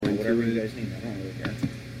whatever you guys need. I don't really care.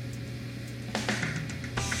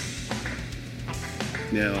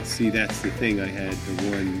 Now, see, that's the thing. I had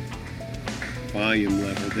the one volume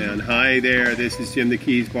level down. Hi there, this is Jim the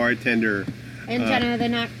Keys bartender. And Jenna the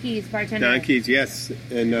Knock Keys bartender. Don Keys, yes.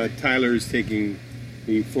 And Tyler's taking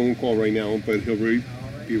the phone call right now, but he'll be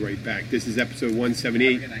right back. This is episode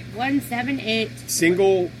 178. 178.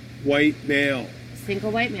 Single white male.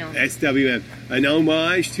 Single white male. SWM. An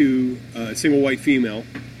homage to single white female.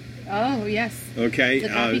 Oh, yes. Okay. The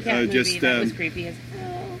copycat movie, just, that was creepy as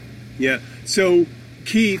hell. Yeah. So,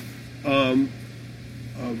 Keith, my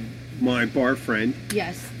bar friend,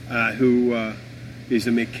 yes, who is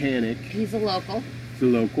a mechanic. He's a local. The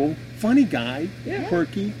local. Funny guy. Yeah.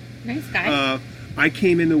 Quirky. Nice guy. I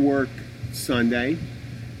came into work Sunday,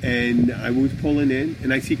 and I was pulling in,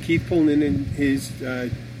 and I see Keith pulling in his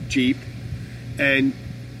Jeep, and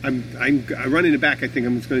I run in the back. I think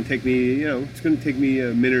it's going to take me, it's going to take me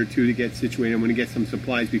a minute or two to get situated. I'm going to get some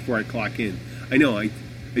supplies before I clock in. I know I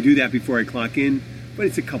do that before I clock in, but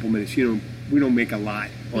it's a couple minutes. We don't make a lot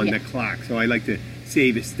on the clock, so I like to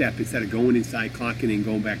save a step instead of going inside, clocking in, and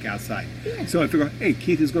going back outside. Yeah. So I figure, hey,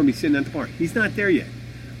 Keith is going to be sitting at the bar. He's not there yet.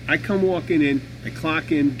 I come walking in, I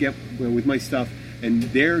clock in, get with my stuff, and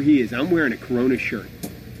there he is. I'm wearing a Corona shirt,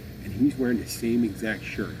 and he's wearing the same exact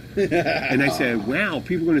shirt. And I said, wow,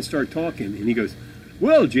 people are going to start talking. And he goes,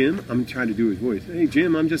 well, Jim, I'm trying to do his voice. Hey,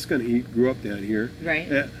 Jim, he grew up down here.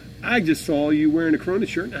 Right. I just saw you wearing a Corona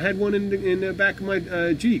shirt, and I had one in the back of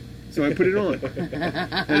my Jeep, so I put it on.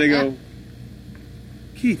 And I go,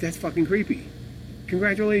 Keith, that's fucking creepy.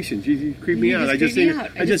 Congratulations, you creeped me out. I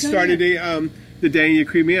just started the day and you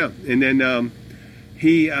creeped me out. And then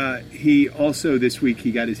he also this week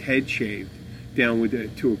he got his head shaved down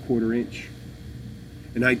to a 1/4 inch,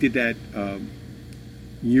 and I did that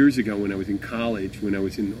years ago when I was in college, when I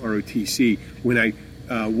was in ROTC, when I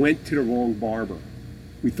went to the wrong barber.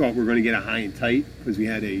 We thought we were going to get a high and tight because we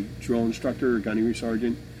had a drill instructor, a gunnery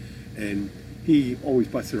sergeant, and he always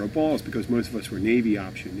busted our balls because most of us were Navy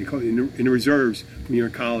option. In the reserves, when you were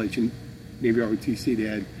in college, in Navy ROTC, they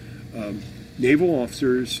had naval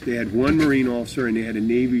officers, they had one Marine officer, and they had a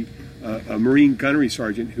Marine gunnery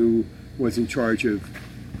sergeant who was in charge of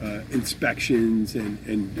inspections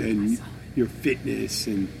and your fitness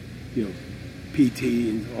and PT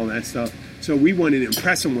and all that stuff. So we wanted to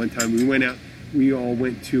impress him one time. We all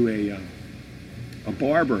went to a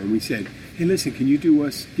barber, and we said, hey, listen, can you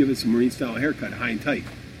give us a Marine-style haircut, high and tight?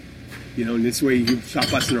 And this way you stop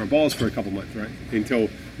busting our balls for a couple months, right? Until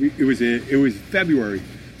it was February.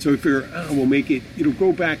 So we figured, we'll make it, it'll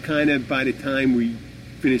go back kind of by the time we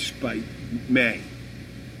finish by May.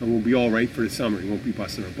 And we'll be all right for the summer. We won't be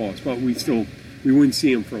busting our balls. But we wouldn't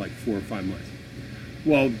see him for like 4 or 5 months.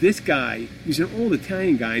 Well, this guy, he's an old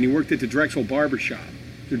Italian guy, and he worked at the Drexel Barber Shop.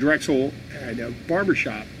 The Drexel had a barber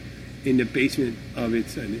shop in the basement of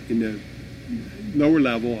in the lower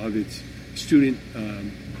level of its student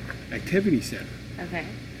activity center. Okay.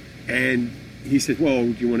 And he said, well,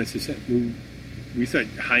 do you want us to set? We said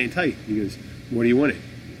high and tight. He goes, what do you want it?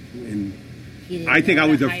 And I think I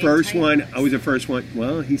was the first one. I was the first one.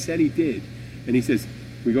 Well, he said he did. And he says,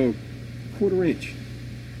 we go 1/4 inch.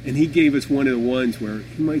 And he gave us one of the ones where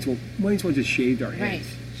he might as well just shaved our heads.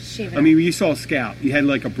 Right. Shave it I mean, you saw scalp. You had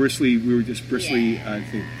like a bristly, we were just bristly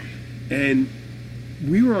thing. And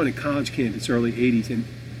we were on a college campus, early 80s, and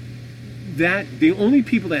the only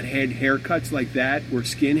people that had haircuts like that were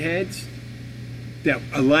skinheads. That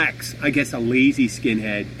Alex, I guess a lazy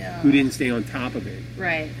skinhead who didn't stay on top of it.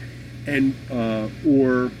 Right. And,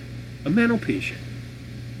 or a mental patient,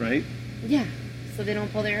 right? Yeah, so they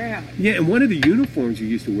don't pull their hair out. Yeah, and one of the uniforms you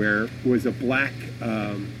used to wear was a black,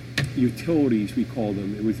 utilities, we called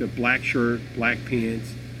them. It was a black shirt, black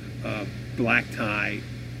pants, black tie,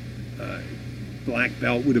 black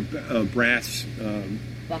belt with a brass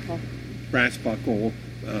buckle,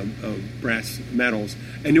 brass medals,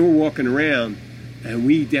 and they were walking around, and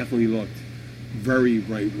we definitely looked very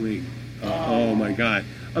right wing. Oh my God!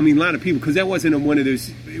 I mean, a lot of people, because that wasn't one of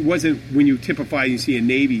those. It wasn't when you typify, you see a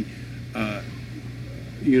Navy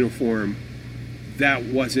uniform. That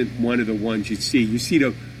wasn't one of the ones you'd see. You see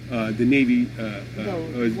the Navy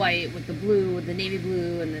the white with the blue, with the navy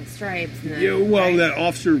blue and the stripes. And the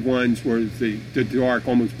officer ones were the dark,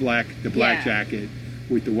 almost black, the black jacket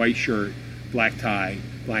with the white shirt, black tie,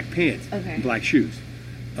 black pants, and black shoes.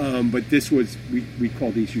 But this was we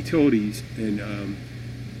call these utilities, and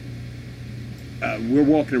we're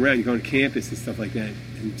walking around. You go on campus and stuff like that,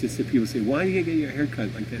 and just the people say, "Why do you get your hair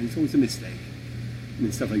cut like that?" And it's always a mistake,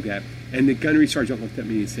 and stuff like that. And the gunnery sergeant looked at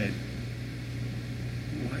me and said,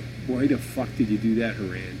 Why the fuck did you do that,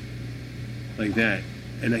 Haran? Like that.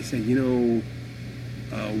 And I said, we're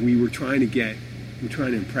trying to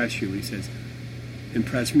impress you. He says,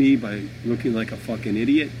 impress me by looking like a fucking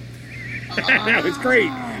idiot? That was great.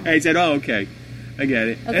 And I said, oh, okay. I get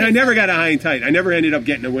it. Okay, And I never got a high and tight. I never ended up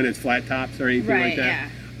getting a one that's flat tops or anything Right, like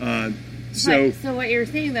that. yeah. So So what you're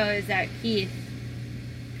saying, though, is that Keith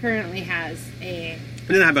currently has a I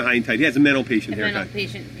didn't have a high and tight. He has a mental patient haircut. mental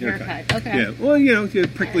patient haircut. Okay. Yeah. Well, the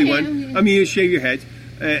prickly Okay, one. okay. I mean, you shave your heads,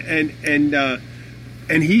 and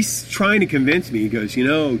he's trying to convince me. He goes,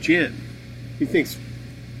 Jim, he thinks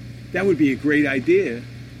that would be a great idea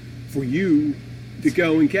for you to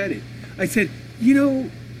go and get it. I said,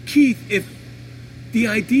 Keith, if the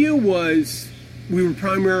idea was we were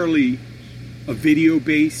primarily a video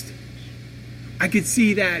based, I could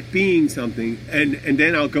see that being something, and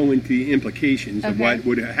then I'll go into the implications of Okay. what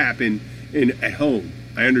would happen at home.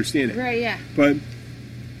 I understand it. Right, yeah. But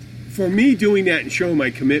for me doing that and showing my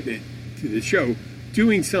commitment to the show,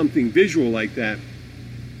 doing something visual like that,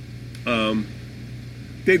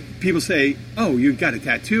 people say, oh, you got a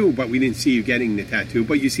tattoo, but we didn't see you getting the tattoo.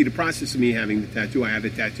 But you see the process of me having the tattoo. I have a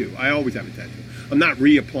tattoo. I always have a tattoo. I'm not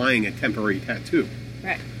reapplying a temporary tattoo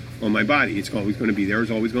Right. on my body. It's always going to be there.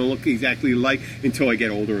 It's always going to look exactly like until I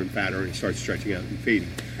get older and fatter and it starts stretching out and fading.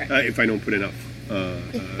 Right. If I don't put enough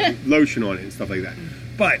lotion on it and stuff like that.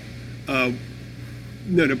 But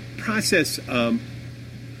no, the process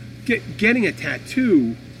getting a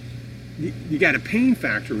tattoo, you got a pain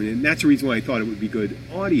factor in it, and that's the reason why I thought it would be good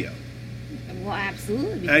audio. Well,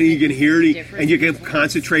 absolutely. And you can hear the, Different and you can voice.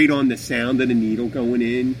 concentrate on the sound of the needle going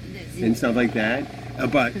in and stuff like that.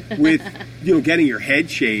 But with getting your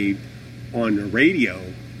head shaved on the radio,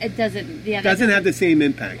 It doesn't. Yeah. doesn't have the same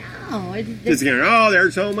impact. No. Just going,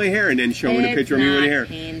 there's all my hair, and then showing a It's picture of me with not hair.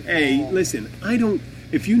 painful. Hey, listen, I don't.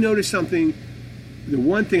 If you notice something, the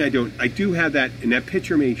one thing I do have that, and that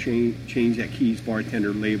picture may change. That Keys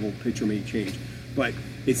bartender label picture may change, but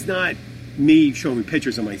it's not me showing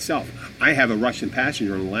pictures of myself. I have a Russian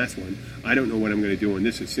passenger on the last one. I don't know what I'm going to do on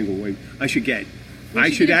this. A single wing. I should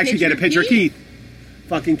should actually get a picture of Keith.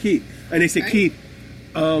 Fucking Keith. And they said, Right. Keith,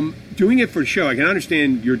 doing it for the show, I can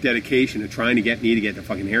understand your dedication of trying to get me to get the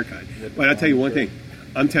fucking haircut. But I'll tell you one thing.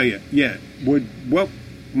 I'm telling you,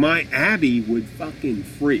 my Abby would fucking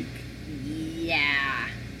freak. Yeah.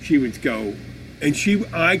 She would go, and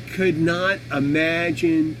I could not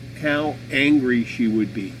imagine how angry she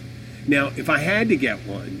would be. Now, if I had to get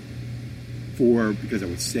one because I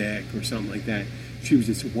was sick or something like that, she was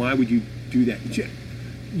just, why would you do that?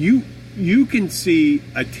 You can see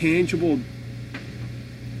a tangible,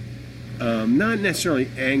 not necessarily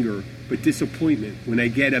anger, but disappointment when I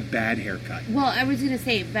get a bad haircut. Well, I was going to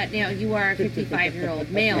say, but now you are a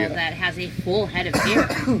 55-year-old male that has a full head of hair.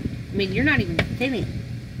 I mean, you're not even thinning.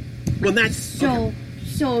 Well, that's So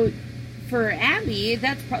for Abby,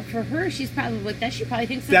 for her, she's probably like that. She probably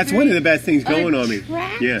thinks that's one of the best things going on me.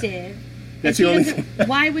 Attractive. Yeah. That's the only thing.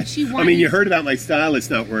 Why would she want? I mean, you heard about my stylist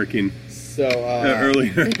not working So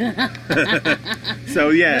earlier. So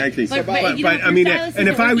yeah, actually. But But I mean, and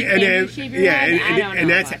if I and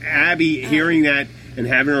that's Abby hearing that and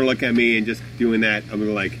having her look at me and just doing that, I'm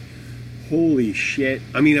like, holy shit.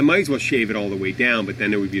 I mean, I might as well shave it all the way down, but then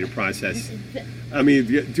there would be the process. I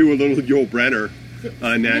mean, do a little Joel Brenner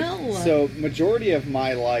on that. No. So, majority of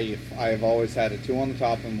my life, I've always had a 2 on the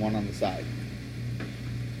top and 1 on the side.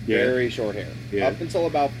 Yeah. Very short hair. Yeah. Up until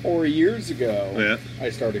about 4 years ago, Yeah. I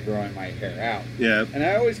started growing my hair out. Yeah. And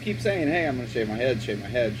I always keep saying, hey, I'm going to shave my head, shave my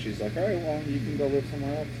head. She's like, all right, well, you can go live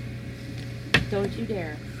somewhere else. Don't you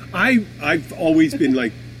dare. I've always been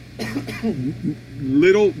like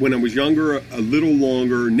little when I was younger, a little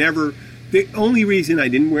longer. Never. The only reason I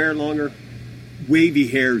didn't wear it longer, wavy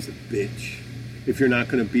hair is a bitch. If you're not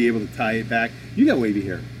going to be able to tie it back, you got wavy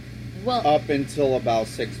hair. Well, Up until about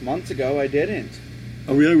 6 months ago, I didn't.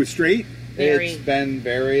 Oh, really? It was straight? Very. It's been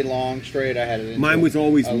very long straight. I had it into Mine was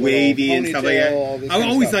always a little wavy and stuff like ponytail, that. all this I kind of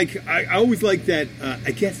always stuff. I always liked that.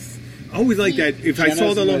 I guess I always liked that. If I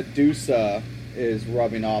saw the little, Medusa is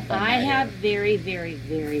rubbing off on I my have hair. very, very,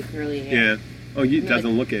 very curly hair. yeah. Oh, it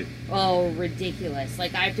doesn't look it. Oh, ridiculous!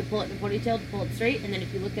 Like I have to pull it in the ponytail to pull it straight, and then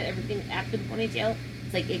if you look at everything after the ponytail,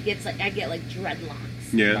 it's like it gets like I get like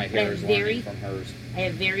dreadlocks. Yeah. My hair is very- learning from hers. I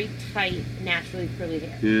have very tight, naturally curly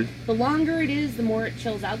hair. Yeah. The longer it is, the more it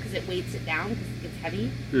chills out because it weights it down because it gets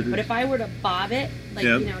heavy. Mhm. But if I were to bob it, like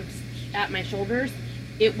Yeah. just at my shoulders,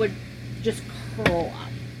 it would just curl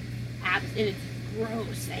up. And it's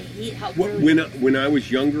gross. I hate how curly. When I was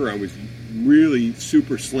younger, I was really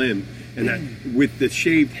super slim, and with the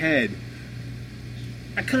shaved head,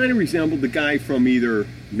 I kind of resembled the guy from either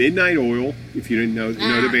Midnight Oil, if you didn't know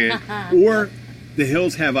the band, or The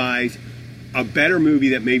Hills Have Eyes, a better movie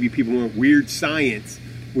that maybe people want, Weird Science,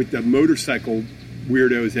 with the motorcycle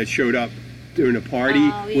weirdos that showed up during a party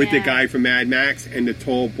with the yeah. guy from Mad Max and the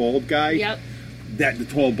tall bald guy. Yep. That the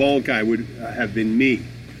tall bald guy would have been me.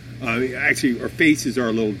 Actually, our faces are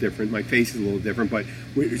a little different. My face is a little different, but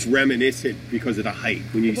it's reminiscent because of the height.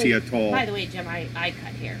 When you see a tall... By the way, Jim, I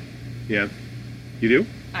cut hair. Yeah. You do?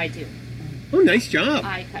 I do. Oh, nice job.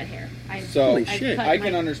 I cut hair. So Holy shit. I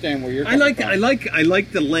can understand where you're I coming from. I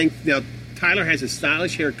like the length. Now, Tyler has a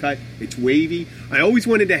stylish haircut. It's wavy. I always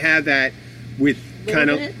wanted to have that with kind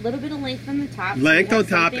of... little bit of length on the top. so length you on have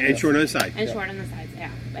top something- and short on the side. And short on the sides,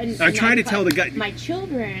 yeah. And, I and try to cut- tell the guy... My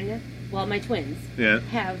children, well, my twins, Yeah.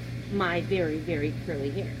 have my very, very curly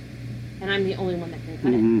hair. And I'm the only one that can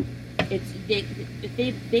cut Mhm.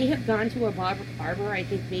 it. They have gone to a barber, I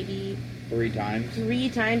think maybe 3 times. 3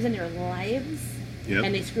 times in their lives, Yep.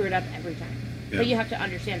 and they screw it up every time. Yep. But you have to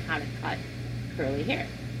understand how to cut curly hair.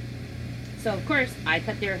 So of course, I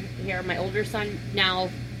cut their hair. My older son now,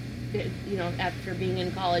 after being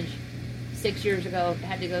in college 6 years ago,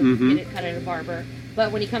 had to go Mhm. get it cut at a barber.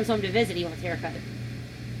 But when he comes home to visit, he wants a haircut.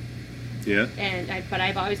 Yeah. But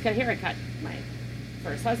I've always cut hair. I cut my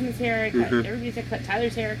first husband's hair. I cut Mhm. everybody's hair. Cut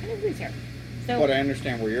Tyler's hair. Cut everybody's hair. So But I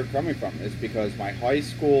understand where you're coming from. Is because my high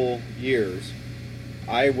school years,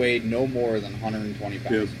 I weighed no more than 120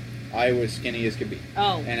 pounds. I was skinny as could be.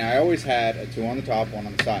 oh, And I always had a 2 on the top, 1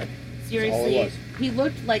 on the side. all it seriously, was. he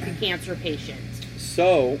looked like a cancer patient.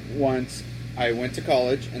 So once I went to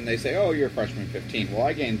college and they say, oh, you're a freshman 15. Well,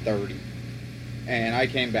 I gained 30. And I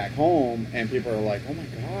came back home and people are like, oh my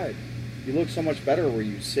God, you look so much better. Were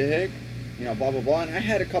you sick? Blah, blah, blah. And I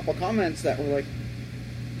had a couple comments that were like,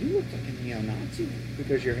 you look like a neo-Nazi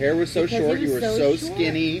because your hair was so Because it short. was You were so so short.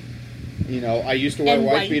 skinny. I used to wear And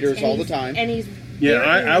white white, beaters and all the he's- time. And he's Yeah,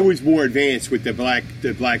 very- I was more advanced with the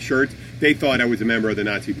black shirts. They thought I was a member of the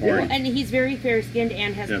Nazi Party. and he's very fair skinned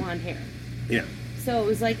and has Yeah. blonde hair. Yeah. So it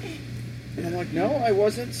was like, And I'm like, no, I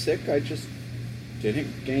wasn't sick. I just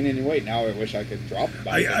didn't gain any weight. Now I wish I could drop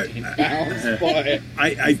about 15 pounds. But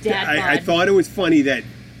I thought it was funny that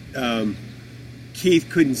Keith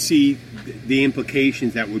couldn't see the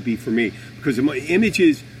implications that would be for me, because my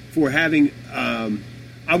images for having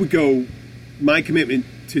I would go, my commitment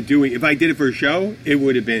to doing, if I did it for a show, it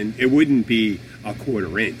wouldn't be a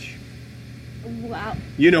 1/4 inch. wow.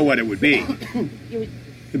 You know what it would be. It was,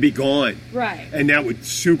 It'd be gone. right. And that would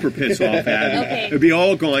super piss off Abby. Okay. It'd be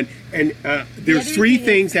all gone. And there's other 3 thing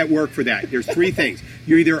things that work for that. There's 3 things.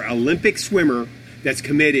 You're either an Olympic swimmer that's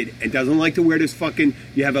committed and doesn't like to wear this fucking,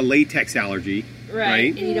 you have a latex allergy,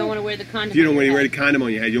 Right. And you don't want to wear the condom. You don't on want to your wear head. the condom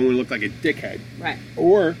on your head. You don't want to look like a dickhead. Right.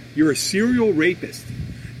 Or you're a serial rapist,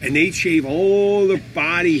 and they shave all the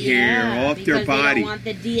body hair off their because body. They don't want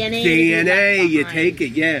the DNA. to be left DNA, you behind. take it,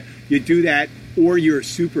 yeah. You do that, or you're a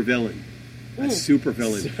super villain. A Mm. super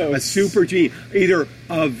villain. So- A super genius. Either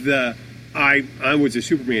of the, I was a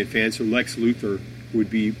Superman fan, so Lex Luthor would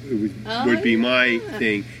be my yeah.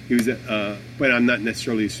 thing. He was but I'm not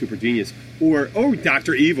necessarily a super genius. Or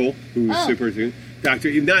Dr. Evil, who was super Dr.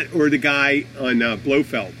 Evil, or the guy on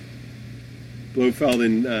Blofeld. Blofeld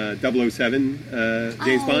in 007,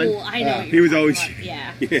 James Bond. Oh, I know. what He you're was talking always about.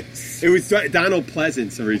 Yeah. It was Donald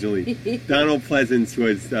Pleasance originally. Donald Pleasance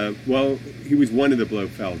was he was one of the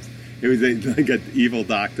Blofelds. It was like an evil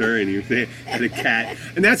doctor, and he had a cat,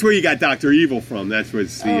 and that's where you got Dr. Evil from. That's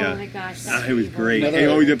was the. Oh my gosh. It was great. Another- I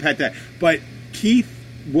always would pet that. But Keith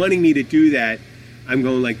wanting me to do that, I'm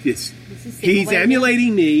going like this. This is He's single-white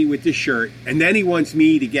emulating me with this shirt, and then he wants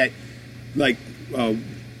me to get like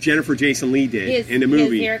Jennifer Jason Leigh did in the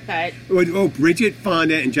movie. His haircut. Oh, Bridget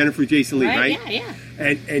Fonda and Jennifer Jason Leigh, right?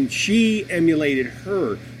 Yeah. And she emulated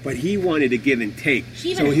her, but he wanted a give and take.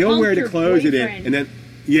 She even So he'll wear the humped her clothes it in, boyfriend. and then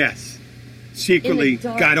secretly In the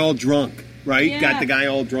dark. got all drunk, right? Yeah. Got the guy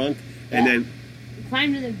all drunk, and Yeah. then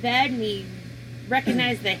Climbed in the bed and he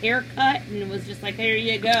recognized the haircut and was just like, "Here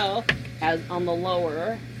you go," as on the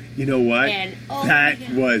lower. you know what? And, oh that my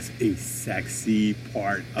God. was a sexy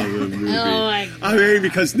part of the movie. Oh my I mean,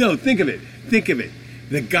 because think of it.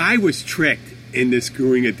 The guy was tricked into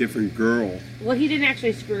screwing a different girl. Well, he didn't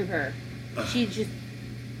actually screw her. She just,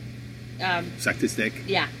 Sucked his dick.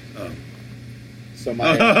 yeah. So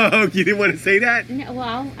my Oh, you didn't want to say that? No,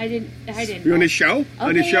 well, I didn't. You on the show?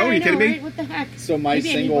 On the Okay, show? yeah, I you know, kidding me? right? What the heck? so my Maybe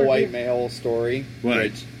I need single more white beer. male story. What?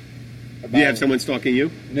 Which Do you have about- someone stalking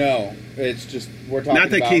you? No, it's just we're talking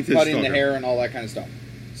Not that about Keith is cutting the stalker. hair and all that kind of stuff.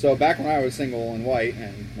 So back when I was single and white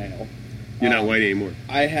and male, You're not white anymore.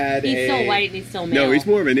 I had He's a still white and he's still male. No, he's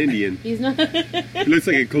more of an Indian. He's not. He looks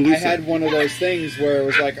like a I Calusa. had one of those things where it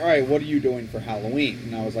was like, all right, what are you doing for Halloween?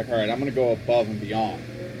 And I was like, all right, I'm going to go above and beyond.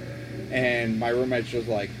 And my roommate's just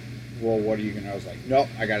like, well, what are you going to... I was like, nope,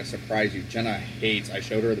 I got to surprise you. Jenna hates... I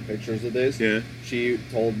showed her the pictures of this. Yeah. She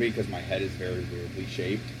told me, because my head is very weirdly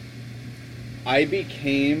shaped, I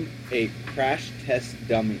became a crash test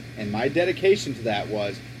dummy. And my dedication to that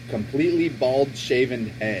was completely bald, shaven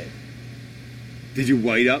head. Did you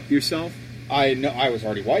white up yourself? I know I was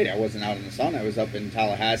already white. I wasn't out in the sun. I was up in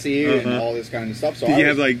Tallahassee and all this kind of stuff. So Did you I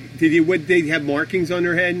have was, like? Did you? What? They have markings on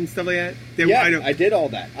their head and stuff like that. I did all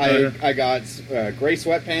that. I got gray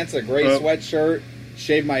sweatpants, a gray sweatshirt,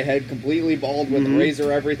 shaved my head completely bald with a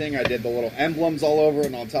razor, everything. I did the little emblems all over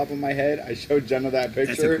and on top of my head. I showed Jenna that picture.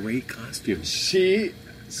 That's a great costume. She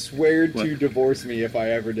swore to divorce me if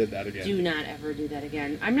I ever did that again. Do not ever do that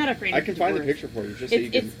again. I'm not afraid. I of can divorce. find the picture for you. Just so you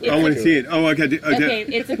can. I want to see it. Oh, okay. Okay,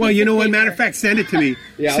 it's a well, piece you know of what? paper. Matter of fact, send it to me.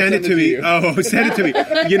 Yeah, I'll send it send it to to me. you. Oh, send it to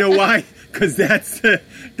me. You know why? Because that's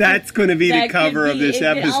going to be the That cover could of be this it,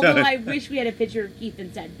 episode. Although I wish we had a picture of Keith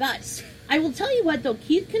instead. But I will tell you what, though,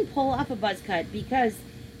 Keith can pull off a buzz cut because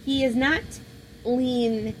he is not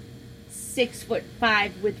lean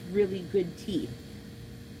 6'5" with really good teeth.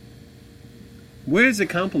 Where's the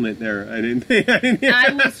compliment there? I didn't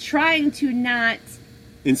I was trying to not.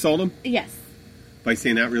 insult him Yes, by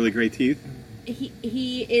saying not really great teeth.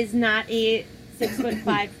 he is not a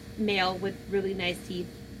 6'5" male with really nice teeth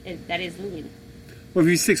that is lean. Well, if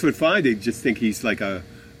he's 6'5", they just think he's like a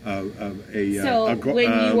So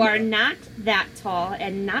when you are not that tall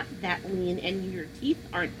and not that lean and your teeth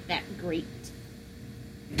aren't that great,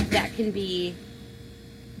 that can be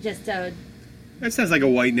just a... That sounds like a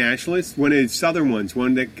white nationalist. One of the southern ones,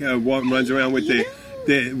 one that runs around with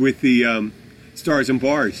the stars and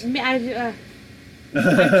bars. I'm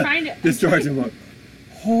trying to... The stars and bars.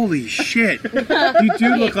 Holy shit! You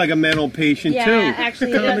do look like a mental patient Yeah, too.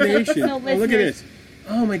 actually, The combination. so Oh, look at listeners- this.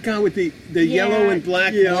 Oh my god, with the yellow and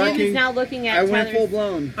black Jim is marking. now looking at I went Tyler's- full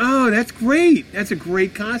blown. Oh, that's great. That's a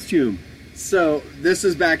great costume. So this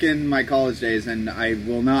is back in my college days, and I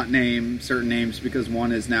will not name certain names because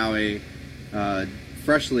one is now a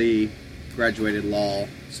freshly graduated law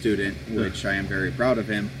student, which I am very proud of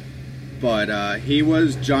him. But he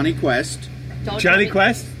was Johnny Quest. Don't Johnny show me-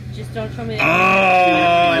 Quest? Just don't show me Oh!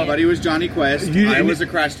 that. My buddy was Johnny Quest. You didn't- I was a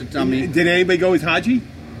crash dummy. Did anybody go with Haji?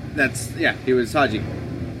 He was Haji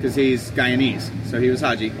because he's Guyanese, so he was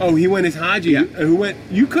Haji. Oh, he went as Haji. Yeah. Who went?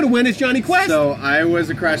 You could have went as Johnny Quest. So I was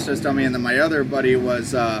a crash test dummy, and then my other buddy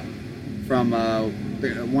was from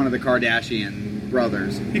one of the Kardashian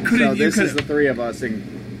brothers. You could've- So you this is could've- the three of us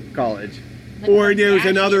in college. The or there was Kardashian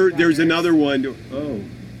another. There's brothers. another one. Oh,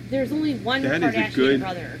 There's only one That is a Kardashian good-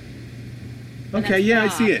 brother. And okay. that's Yeah,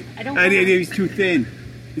 Bob. I see it. I don't And know. he's too thin.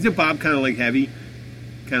 Isn't Bob kind of like heavy?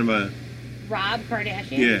 Kind of a Rob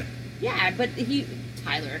Kardashian? yeah. Yeah, but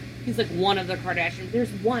Tyler, he's like one of the Kardashians. There's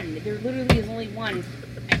one. There literally is only one.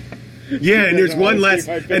 Yeah, and there's one less,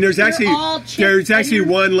 and there's actually all chicks, there's and actually they're-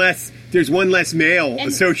 one less. There's one less male And-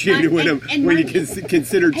 associated with him and when you none-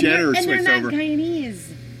 consider Jenner and they're switched not over. Guyanese.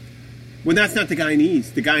 Well, that's not the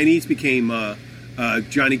Guyanese. The Guyanese became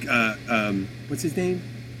Johnny. What's his name?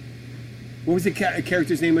 What was the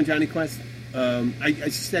character's name on Johnny Quest? I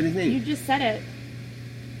said his You name. just said it.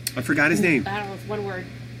 I forgot his name. I don't know. It's one word.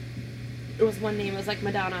 It was one name. It was like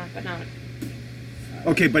Madonna, but not.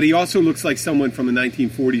 Okay, but he also looks like someone from a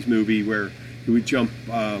 1940s movie where he would jump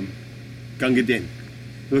Gunga Din.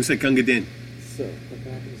 It looks like Gunga Din. So, what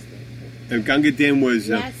God is that? And Gunga Din was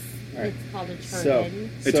Yes, Alright. it's called a So- turban.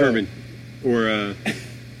 a turban. Or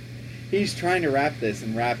He's trying to wrap this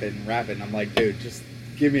and wrap it and wrap it. And I'm like, dude, just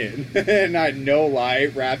give me it. And I, no lie,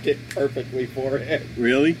 wrapped it perfectly for him.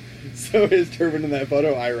 really? So his turban in that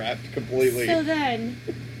photo, I wrapped completely. So then,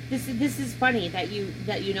 this is funny that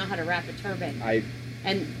you know how to wrap a turban.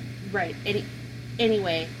 And right.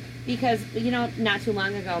 Anyway, because not too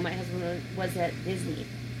long ago, my husband was at Disney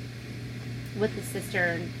with his sister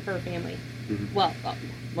and her family. Mhm. Well,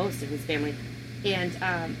 most of his family. And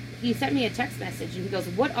he sent me a text message, and he goes,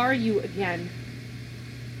 "What are you again?"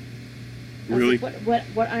 I was Really? like,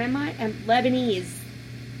 what am I? I'm Lebanese.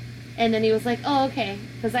 And then he was like, "Oh, okay."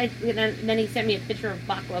 Because and then he sent me a picture of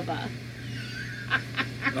baklava.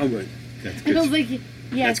 Oh, but that's And I was good. like,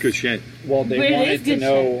 "Yes." That's good shit. Well, they But it is wanted to good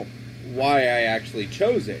know why I actually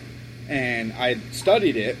chose it. And I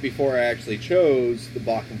studied it before I actually chose the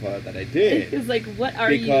baklava that I He did. was like, "What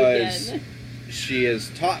are you Because again?" she has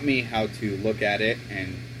taught me how to look at it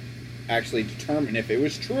and actually determine if it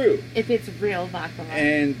was true. If it's real baklava.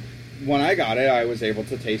 And when I got it, I was able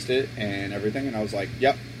to taste it and everything, and I was like,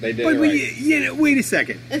 yep, they did But it right. wait a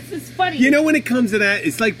second. This is funny. You know, when it comes to that,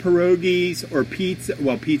 it's like pierogies or pizza.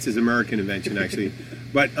 Well, pizza's American invention, actually.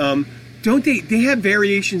 But don't they have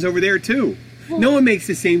variations over there, too? No one makes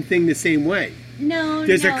the same thing the same way. No,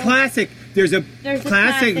 There's no. a classic. There's a There's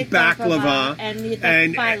classic baklava, and the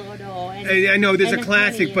and phyllo dough. And I know there's and a the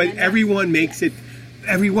classic, honey, but and everyone makes it.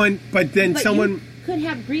 Everyone, but then But someone. you could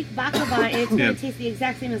have Greek baklava, and it's going Yeah. to taste the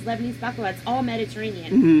exact same as Lebanese baklava. It's all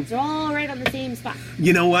Mediterranean. Mhm. They're all right on the same spot.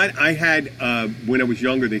 You know what? I had when I was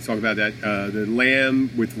younger. They talk about that the lamb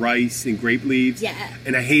with rice and grape leaves. Yeah.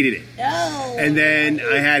 And I hated it. Oh. And then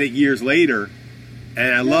I had it years later,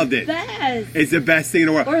 and I loved it. Best. It's the best thing in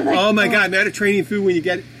the world. Or like- oh my oh. God, Mediterranean food when you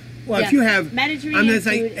get it. Well, Yes. if you have Mediterranean I'm gonna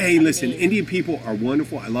say, food is hey, listen, amazing. Indian people are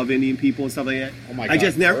wonderful. I love Indian people and stuff like that. Oh my I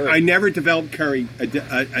just God, never, sure. I never developed curry a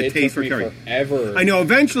It taste for took me curry. forever. I know.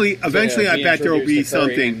 Eventually, to I be bet there will be introduced to curry,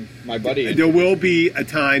 something. and my buddy. There will be a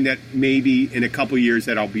time that maybe in a couple years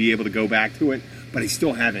that I'll be able to go back to it, but I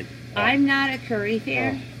still haven't. I'm not a curry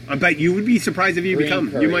fan, I bet you would be surprised if you Green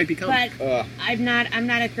become. curry. You might become. but Ugh. I'm not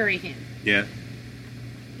a curry fan. Yeah.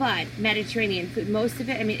 But Mediterranean food, most of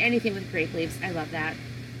it, I mean, anything with grape leaves, I love that.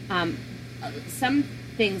 Some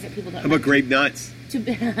things that people don't How about grape nuts? They're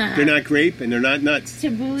They're not grape and they're not nuts.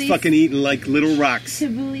 Tabbouleh. It's fucking eating like little rocks.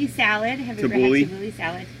 Tabbouleh salad. Have you Tabbouleh? ever had tabbouleh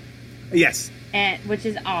salad? Yes. Which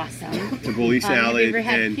is awesome. Tabbouleh Have salad you ever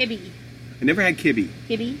had and kibbe? I never had kibbe.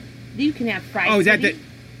 Kibbe? You can have fried Oh, is that kibbe.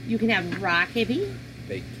 You can have raw kibbe.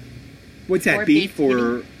 Baked. What's that? Or Beef baked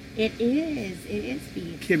or It is. It is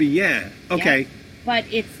beef. kibbe? Yeah. Okay. Yeah. But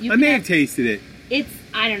it's you I can may have, have tasted it. it's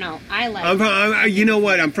I don't know. I like You know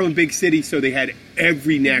what? I'm from a big city, so they had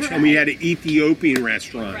every national. And we had an Ethiopian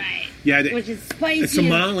restaurant. right. Yeah. Which is spicy. a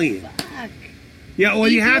Somali. As fuck. Yeah. Well,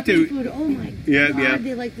 you have Ethiopian to. Food. Oh my Yeah, god, yeah.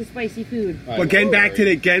 they like the spicy food. But getting back to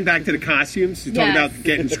the costumes, to talk Yes. about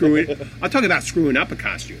getting screwing. I'll talk about screwing up a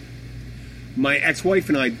costume. My ex-wife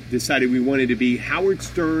and I decided we wanted to be Howard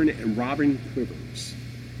Stern and Robin Quivers,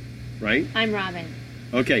 right? I'm Robin.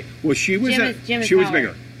 Okay. Well, she was Jim is she was Howard.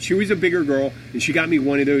 bigger. She was a bigger girl, and she got me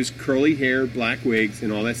one of those curly hair, black wigs,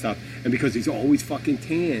 and all that stuff. And because he's always fucking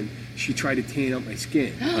tan, she tried to tan up my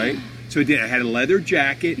skin, right? So I did. I had a leather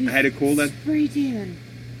jacket. I had a cool leather. Spray tan.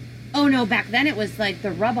 Oh no! Back then it was like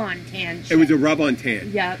the rub-on tan. It was a rub-on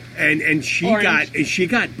tan. Yep. And she Orange.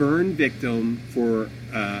 got burn victim for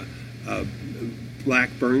black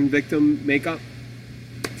burn victim makeup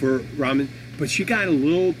for ramen, but she got a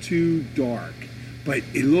little too dark. But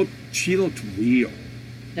she looked real.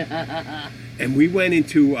 And we went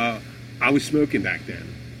into I was smoking back then,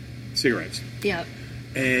 cigarettes, Yep.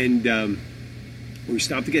 and we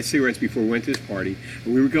stopped to get cigarettes before we went to this party,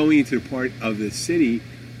 and we were going into the part of the city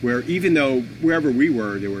where even though wherever we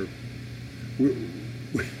were, there were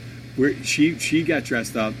where she got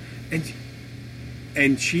dressed up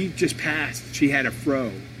and she just passed. She had a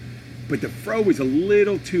fro, but the fro was a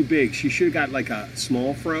little too big. She should have got like a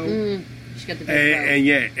small fro. She got the big fro. And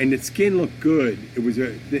yeah, and the skin looked good. It was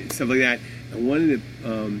stuff like that. And one of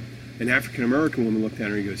the an African American woman looked at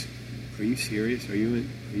her and goes, "Are you serious? Are you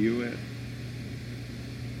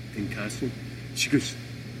in costume?" She goes,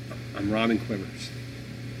 "I'm Robin Quivers."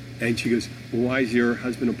 And she goes, "Well, why is your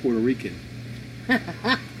husband a Puerto Rican?"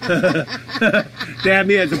 They had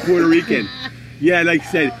me as a Puerto Rican. Yeah, like I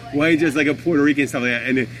said, why are you just like a Puerto Rican, stuff like that?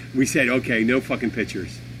 And then we said, okay, no fucking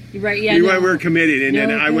pictures. Right? Yeah. We no. were committed, and No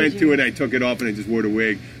then I went to pictures. it. I took it off, and I just wore the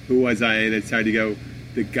wig. Who was I? And I decided to go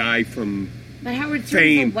the guy from But Howard Stern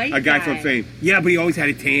Fame. was a white A guy from Fame. Yeah, but he always had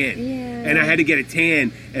a tan. Yeah. And I had to get a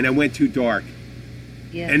tan, and I went too dark.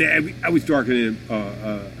 Yeah. And I was darker than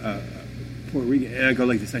Puerto Rican. And I go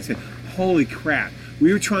like this. I said, holy crap.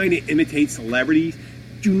 We were trying to imitate celebrities.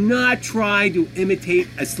 Do not try to imitate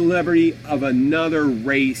a celebrity of another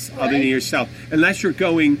race other than Right. yourself. Unless you're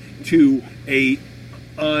going to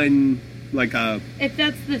if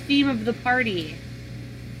that's the theme of the party.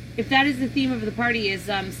 If that is the theme of the party is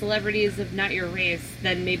celebrities of not your race,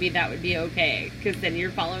 then maybe that would be okay because then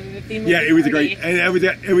you're following the theme. yeah, of the it was a party. great,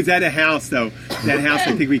 and it was at a house though. That house,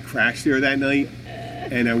 I think we crashed there that night,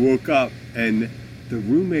 and I woke up, and the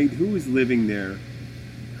roommate who was living there,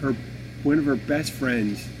 one of her best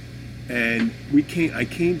friends, and I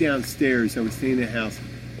came downstairs. I was staying in the house,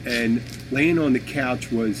 and laying on the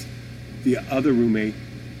couch was the other roommate,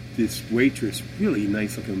 this waitress, really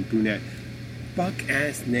nice looking brunette, buck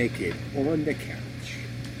ass naked on the couch.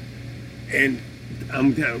 And I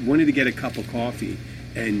wanted to get a cup of coffee,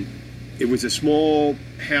 and it was a small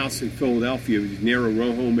house in Philadelphia. It was a narrow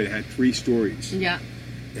row home, but it had 3 stories. Yeah.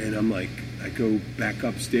 And I'm like, I go back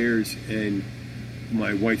upstairs, and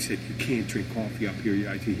my wife said, "You can't drink coffee up here.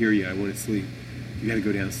 I can hear you. I want to sleep. You got to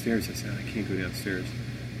go downstairs." I said, "I can't go downstairs."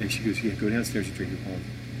 And she goes, "Yeah, go downstairs and drink your coffee."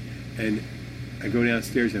 And I go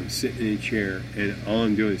downstairs, and I'm sitting in a chair, and all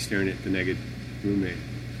I'm doing is staring at the naked roommate.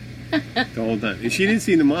 the whole time. And she didn't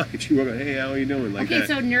see the mom. She woke up, hey, how are you doing? Like okay, that.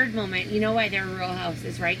 so nerd moment. You know why they're rural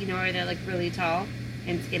houses, right? You know why they're like really tall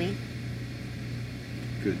and skinny?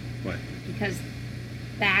 Good. What? Because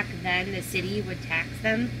back then the city would tax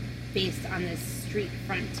them based on the street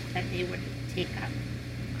front that they would take up.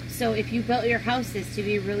 So if you built your houses to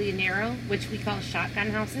be really narrow, which we call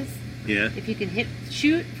shotgun houses, Yeah. if you can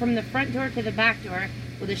shoot from the front door to the back door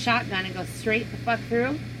with a shotgun and go straight the fuck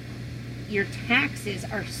through, your taxes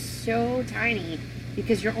are so tiny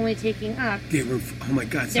because you're only taking up. They were, oh my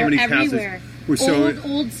God, They're some of these everywhere. houses were so...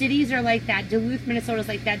 Old cities are like that. Duluth, Minnesota's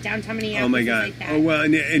like that. Downtown Minneapolis Oh my is God! like that. Oh well,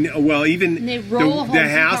 and well, even And they roll homes, the we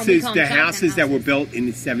houses, call the them shotgun houses that were houses. built in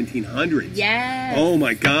the 1700s. Yes. Oh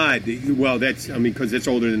my God! Well, that's because it's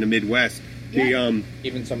older than the Midwest. The Yeah.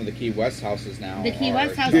 Even some of the Key West houses now. The Key are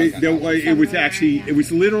West houses- shotgun houses. it was Somewhere, actually yeah. it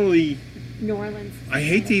was literally. New Orleans. I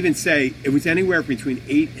hate to even say it was anywhere between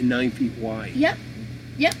 8 and 9 feet wide. Yep.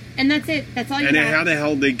 And that's it. That's all you And got. how the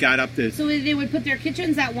hell they got up this? So they would put their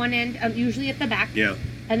kitchens at one end, usually at the back. Yeah.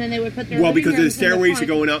 And then they would put their Well, living because the rooms in stairways are front.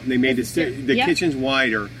 going up, and they made the Yep. kitchens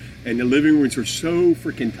wider, and the living rooms were so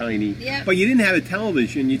freaking tiny. Yep. But you didn't have a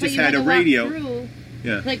television; you But just you had a to walk radio. through.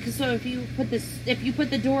 Yeah. Like, so if you put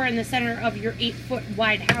the door in the center of your 8-foot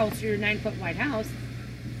wide house or your 9-foot wide house,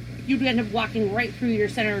 you'd end up walking right through your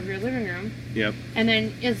center of your living room. Yep. And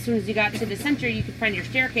then as soon as you got to the center, you could find your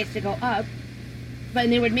staircase to go up. But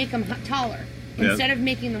they would make them taller. Yeah. Instead of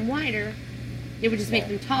making them wider, they would just make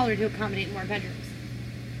them taller to accommodate more bedrooms.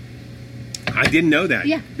 I didn't know that.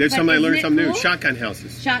 Yeah, There's but something I isn't learned it something new. cool? Shotgun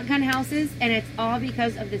houses. Shotgun houses, and it's all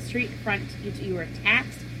because of the street front. You were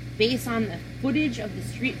taxed based on the footage of the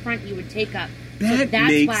street front you would take up. So That that's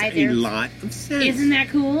makes why a there's- lot of sense. Isn't that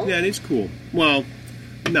cool? That is cool. Well,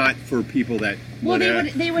 not for people that Well, want they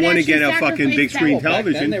to would get actually a fucking sacrifice big that. screen Well, back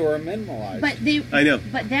television. then they were minimalized. But they, I know.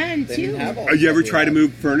 But then They too, didn't have all Have you ever stuff we tried to have.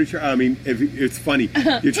 move furniture? I mean, it's funny.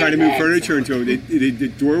 You try to move furniture into the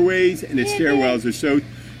doorways and the stairwells are so.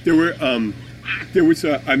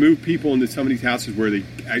 I moved people into some of these houses where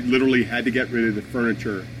I literally had to get rid of the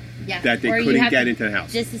furniture yeah, that they or you couldn't have get to into the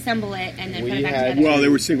house. disassemble it and then We put it back had- together. Well,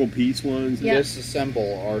 there were single piece ones. Yeah.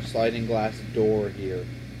 Disassemble our sliding glass door here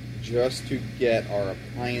just to get our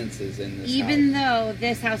appliances in this Even house. though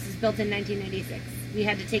this house is built in 1996, we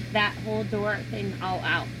had to take that whole door thing all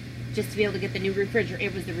out just to be able to get the new refrigerator.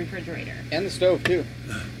 It was the refrigerator. And the stove too.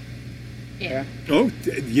 Yeah. Oh,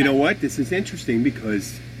 you know what? This is interesting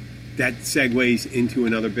because that segues into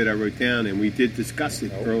another bit I wrote down, and we did discuss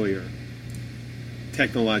it Nope. earlier.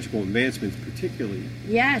 Technological advancements, particularly.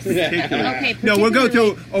 Yes. Particularly. Okay. No, we'll go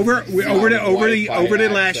to particularly- over the Wi-Fi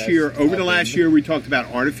last access year. Over the oven. last year, we talked about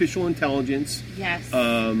artificial intelligence, Yes.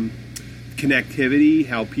 connectivity,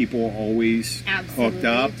 how people always Absolutely. hooked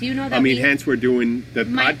up. Do you know that I mean, we- hence we're doing the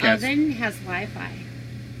My podcast. oven has Wi-Fi.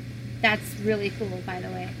 That's really cool, by the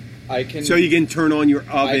way. I can So you can turn on your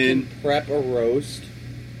I can oven. prep a roast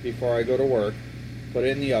before I go to work, put it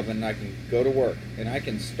in the oven, and I can go to work. And I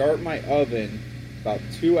can start my oven about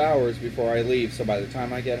 2 hours before I leave, so by the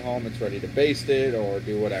time I get home, it's ready to baste it or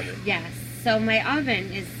do whatever. Yes. So my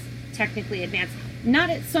oven is technically advanced. Not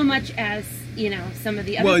so much as, some of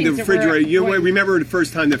the other Well, the things that were refrigerator. You going- remember the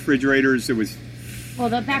first time the refrigerators? It was Well,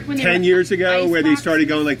 back when they 10 were years ago, ice where they started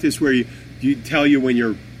boxes. going like this, where you tell you when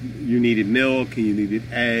you needed milk and you needed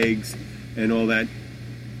eggs and all that.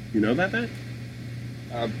 You know about that?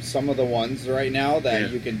 Some of the ones right now that Yeah.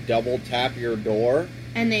 you can double tap your door,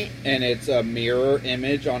 And they and it's a mirror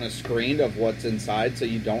image on a screen of what's inside, so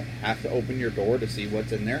you don't have to open your door to see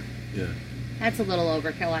what's in there. Yeah. that's a little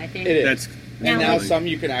overkill, I think. It is. That's And Now, now like- some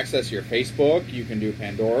you can access your Facebook, you can do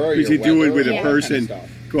Pandora, Because your you do it weather, with a all that person, kind of stuff.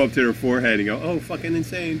 go up to their forehead and go, "Oh, fucking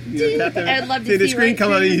insane!" Tap their- I'd love to see the see screen right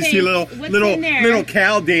come on, through and you your see face. little What's in there? little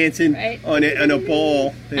cow dancing Right. on a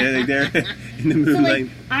ball there in the So, moonlight.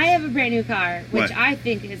 I have a brand new car, which What? I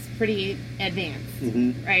think is pretty advanced,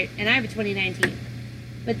 Mhm. right? And I have a 2019.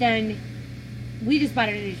 But then we just bought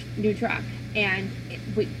a new truck, and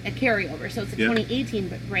a carryover, so it's a Yeah. 2018,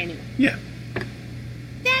 but brand new. Yeah,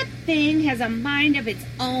 That thing has a mind of its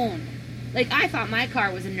own. Like, I thought my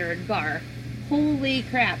car was a nerd car. Holy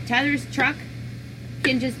crap. Tyler's truck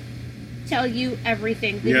can just tell you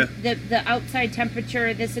everything. Yeah. The outside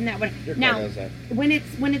temperature, this and that. Your car Now, does that. when it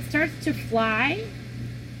starts to fly,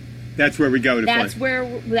 that's where we go to that's play.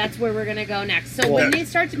 where we're gonna go next. So Well, when they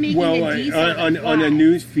start to make Well, a diesel on to a fly-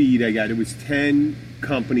 news feed I got, it was 10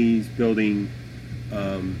 companies building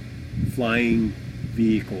flying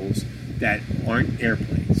vehicles that aren't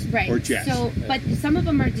airplanes right. or jets. So, but some of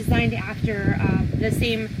them are designed after the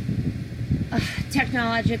same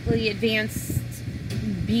technologically advanced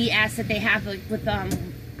BS that they have like with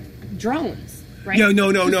drones. right? Yeah,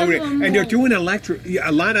 no. So some of them And they're will- doing electric.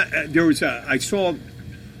 A lot of there was a. I saw.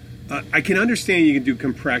 I can understand you can do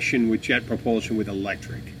compression with jet propulsion with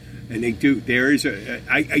electric, and they do. There is a.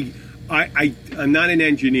 I'm not an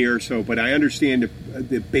engineer, but I understand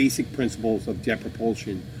the basic principles of jet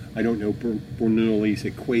propulsion. I don't know Bernoulli's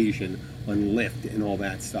equation on lift and all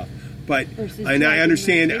that stuff, but Versus and I driving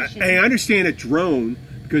understand. rotation. I understand a drone.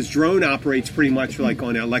 Because drone operates pretty much like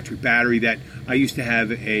on an electric battery. That I used to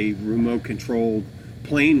have a remote controlled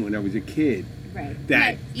plane when I was a kid. Right.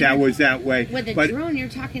 That But was that way. With a But drone, you're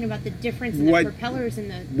talking about the difference in What- the propellers and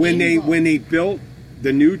the when angle. they built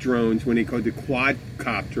the new drones, when they called the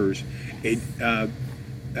quadcopters, it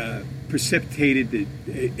precipitated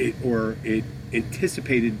it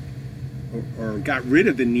anticipated or got rid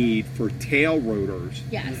of the need for tail rotors.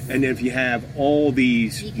 Yes. And if you have all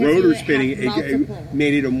these Because rotor you spinning, have multiple. it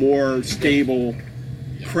made it a more stable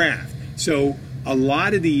craft. So a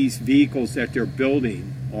lot of these vehicles that they're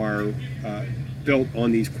building are built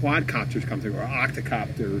on these quadcopters or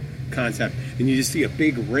octocopter concept, and you just see a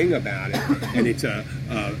big ring about it, and it's a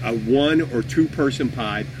 1 or 2 person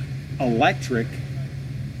pod, electric.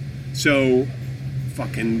 So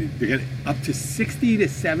fucking they're getting up to 60 to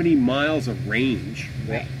 70 miles of range.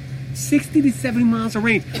 Right. 60 to 70 miles of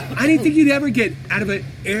range. I didn't think you'd ever get out of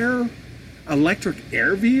an electric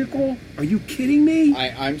air vehicle. Are you kidding me?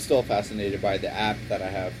 I'm still fascinated by the app that I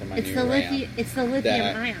have for my It's new the Ram. lithium. It's the lithium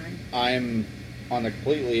that ion. I'm on the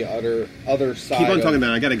completely other side Keep on of talking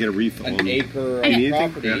about it. I got to get a refill. an acre of Anything?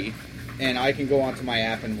 property, and I can go onto my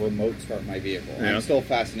app and remote start my vehicle. Yeah. I'm still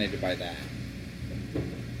fascinated by that.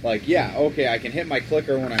 Like, yeah, okay, I can hit my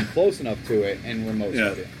clicker when I'm close enough to it and remote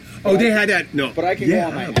start it. Oh, But they I- had that. No, But I can go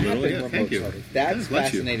on my app and remote thank you. start it. That's God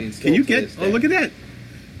bless you. fascinating still Can you to get? this Oh, day. look at that,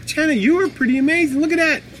 Channa. You are pretty amazing. Look at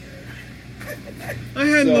that. I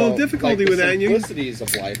had a little difficulty like with that. the And you, simplicities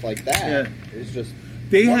of life like that is just.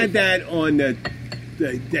 they wonderful. had that on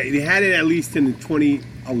they had it at least in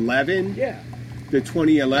 2011. Yeah. The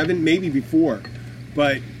 2011, maybe before,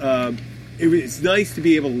 but it's nice to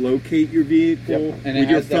be able to locate your vehicle Yep, and it with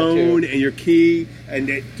your has that phone too. and your key,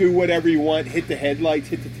 and do whatever you want. Hit the headlights,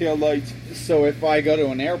 hit the tail lights. So if I go to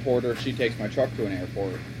an airport or she takes my truck to an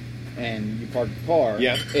airport and you park the car,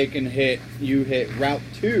 Yeah. it can hit Route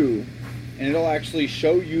 2 and it'll actually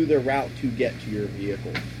show you the route to get to your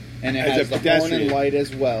vehicle. And it As has a the horn pedestrian. and light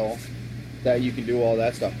as well that you can do all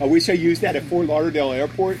that stuff. I wish I used that at Fort Lauderdale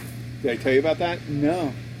Airport. Did I tell you about that?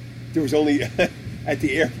 No. There was only at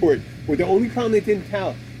the airport. Well, the only problem they didn't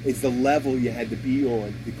tell is the level you had to be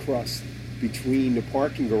on to cross between the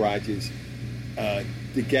parking garages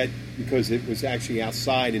to get, because it was actually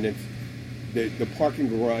outside, and the parking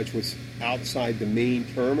garage was outside the main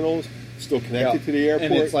terminals, still connected Yeah. to the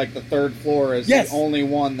airport. And it's like the third floor is Yes. the only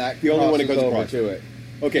one that The only one that crosses goes over across. to it.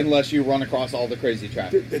 Okay. Unless you run across all the crazy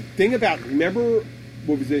traffic. The thing about, remember,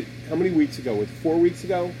 what was it? How many weeks ago? Was it 4 weeks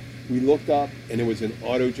ago? We looked up, and there was an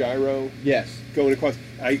auto gyro Yes. going across.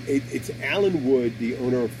 It's Alan Wood, the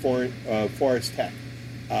owner of Forest Tech,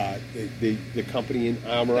 the company in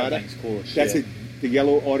Almirada. That thing's cool as That's shit. the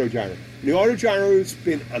yellow auto gyro. And the auto gyro's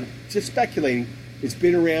been, I'm just speculating, it's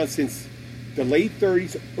been around since the late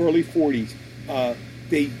 30s, early 40s.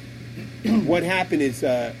 What happened is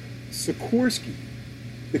Sikorsky,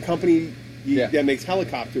 the company that makes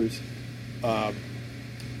helicopters,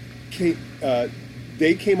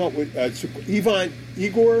 they came up with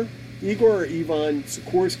Igor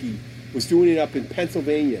Sikorsky was doing it up in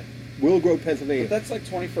Pennsylvania, Willow Grove, Pennsylvania. But that's like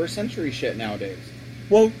 21st century shit nowadays.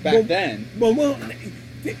 Well, Back then. Well,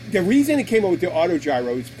 the reason it came up with the auto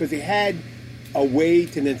gyro is because they had a way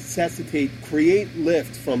to create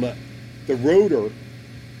lift from the rotor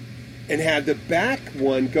and have the back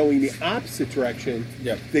one going the opposite direction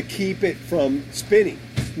to keep it from spinning.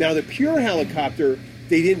 Now, the pure helicopter,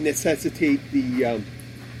 they didn't necessitate the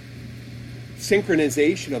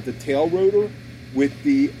synchronization of the tail rotor with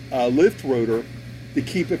the lift rotor to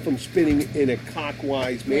keep it from spinning in a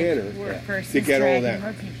clockwise manner to get all that.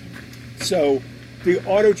 Rotation. So the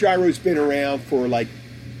auto gyro's been around for like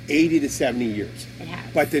 80 to 70 years. It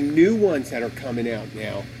has. But the new ones that are coming out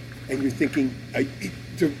now, and you're thinking, I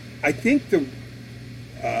think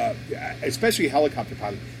especially helicopter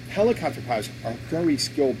pilots are very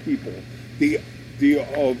skilled people.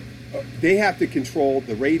 They have to control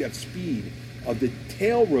the rate of speed of the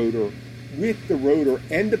tail rotor with the rotor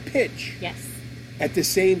and the pitch. Yes. At the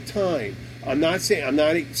same time. I'm not saying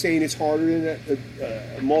it's harder than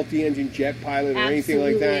a multi-engine jet pilot or anything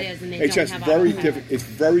like that. Absolutely it is, and they It's don't just have very autopilot. difficult. It's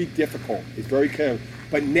very difficult. It's very kind of.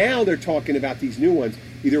 But now they're talking about these new ones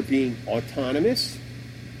either being autonomous,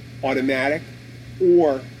 automatic,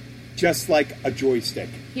 or just like a joystick.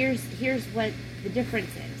 Here's what the difference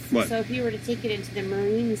is. What? So if you were to take it into the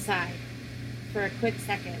marine side for a quick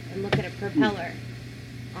second and look at a propeller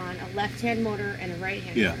on a left-hand motor and a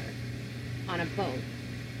right-hand Yeah. motor on a boat,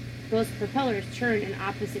 those propellers turn in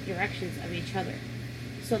opposite directions of each other.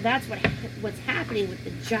 So that's what's happening with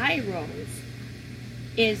the gyros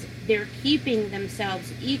is they're keeping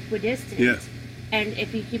themselves equidistant. Yeah. And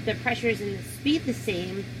if you keep the pressures and the speed the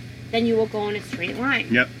same, then you will go in a straight line.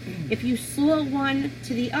 Yep. If you slow one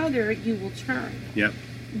to the other, you will turn. Yep.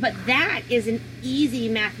 But that is an easy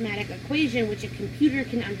mathematical equation which a computer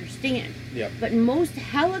can understand. Yep. But most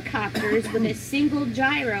helicopters with a single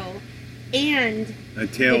gyro and A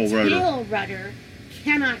tail the rotor. tail rudder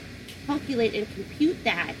cannot calculate and compute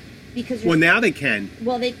that because Well, now they can.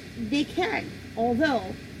 well they can,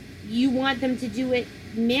 although you want them to do it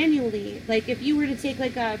manually. Like if you were to take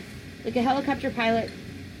like a helicopter pilot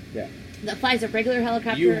Yeah. that flies a regular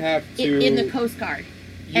helicopter You have in to- the Coast Guard,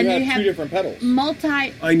 You and have you have two different pedals.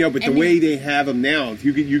 I know, but the and way they- they have them now, if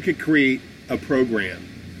you could create a program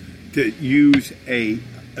to use a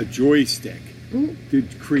joystick Mhm. to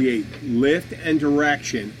create lift and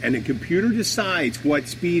direction, and the computer decides what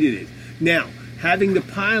speed it is. Now, having the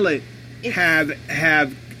pilot It's-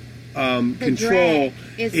 have The control drag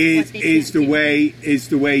is is what they is can't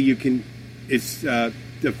the way you can. It's the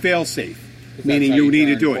fail safe, 'Cause meaning that's how you need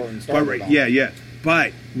to turn do forward and it. start But it on. yeah.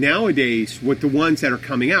 But nowadays, with the ones that are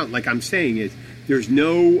coming out, like I'm saying, is there's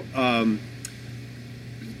no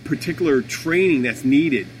particular training that's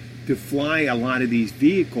needed to fly a lot of these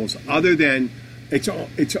vehicles, other than it's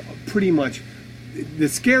pretty much the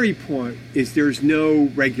scary point is there's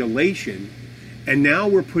no regulation, and now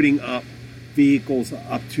we're putting up vehicles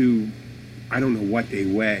up to I don't know what they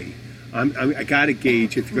weigh. I got to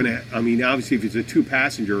gauge if you're gonna. I mean, obviously, if it's a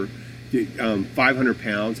 2-passenger, 500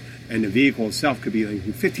 pounds, and the vehicle itself could be like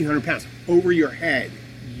 1,500 pounds over your head.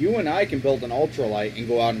 You and I can build an ultralight and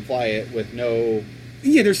go out and fly it with no.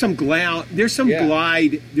 Yeah, there's some glide. There's some Yeah.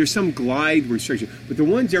 glide. There's some glide restriction, but the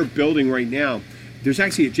ones they're building right now, there's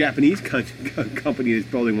actually a Japanese company that's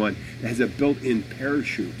building one that has a built-in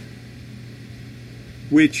parachute,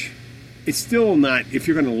 which it's still not. If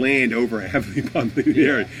you're going to land over a heavily populated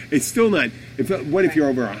area, it's still not. What if you're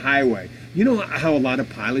over a highway? You know how a lot of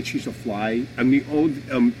pilots used to fly. I mean, old.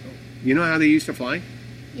 You know how they used to fly?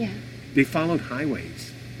 Yeah, They followed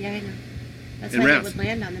highways. yeah, I know. That's And why routes. they would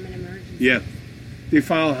land on them in emergency. Yeah, they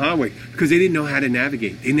followed highway because they didn't know how to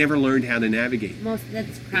navigate. They never learned how to navigate. Most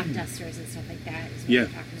that's crop dusters and stuff like that. Is what Yeah. we're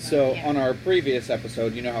talking about. So yeah. on our previous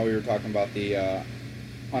episode, you know how we were talking about the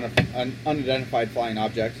unidentified flying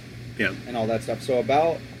object Yeah. and all that stuff. So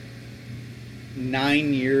about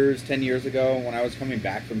 10 years ago, when I was coming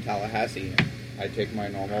back from Tallahassee, I take my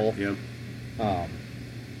normal Yeah.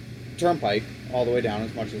 turnpike all the way down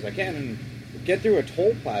as much as I can and get through a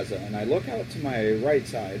toll plaza, and I look out to my right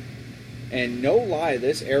side, and no lie,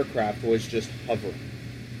 this aircraft was just hovering.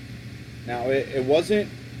 Now, it wasn't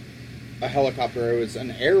a helicopter, it was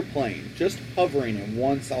an airplane just hovering in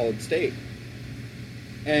one solid state.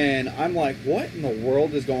 And I'm like, what in the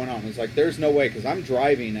world is going on? It's like, there's no way, because I'm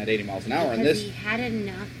driving at 80 miles an hour, and because this... he had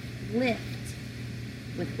enough lift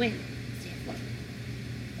with wind to stay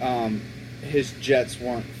afloat. his jets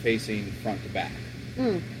weren't facing front to back.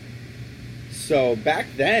 Mm. So back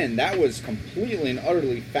then, that was completely and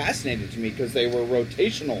utterly fascinating to me because they were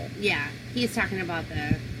rotational. Yeah, he's talking about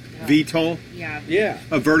the VTOL, Yeah. Yeah.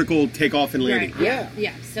 a vertical takeoff and landing. Right, Yeah.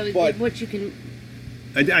 Yeah. So But- what you can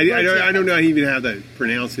I don't know even how to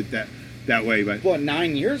pronounce it that way, but Well,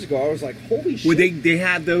 9 years ago, I was like, holy shit. well, they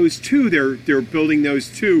have those too. They're building those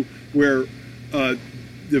too, where the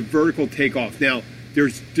vertical takeoff. Now,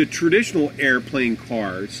 there's the traditional airplane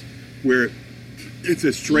cars where it's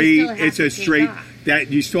a straight. have It's to a take straight off.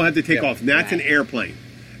 that you still have to take Yeah. off. And that's an Right. airplane,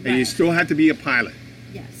 and you Right. still have to be a pilot.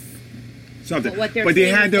 yes. Something. But what they're But they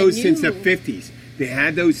saying had is the those since the new- 50s. They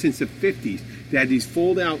had those since the 50s. They had these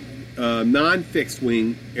fold-out non-fixed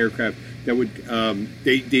wing aircraft that would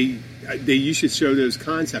they used to show those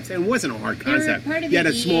concepts, and it wasn't a hard They were concept. part of You had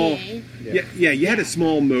the a small, EAA. you had a Yeah.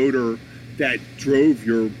 small motor that drove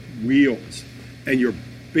your wheels, and your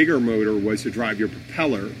bigger motor was to drive your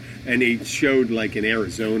propeller. And they showed like in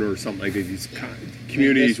Arizona or something like that, these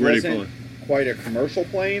communities This where they wasn't quite a commercial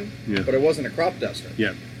plane, Yeah. but it wasn't a crop duster.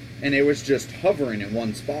 yeah. And it was just hovering in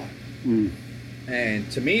one spot. Mm. And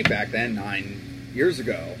to me, back then, 10 years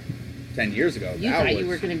ago, You that thought was, you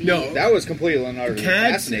were going to be No. that was completely and utterly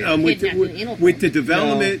CADs, fascinating. with, Kidnapping with, anal with the form.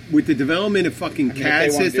 development of fucking I mean, if CAD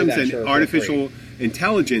they wanna do systems that, and sure, feel artificial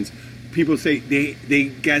intelligence, people say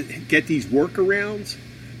they get these workarounds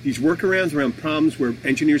around problems where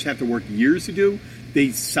engineers have to work years to do. They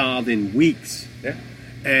solve in weeks, Yeah.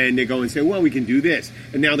 and they go and say, well, we can do this.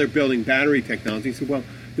 And now they're building battery technology. So, well,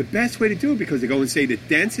 the best way to do it, because they go and say the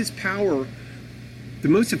densest power, the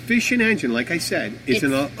most efficient engine, like I said, is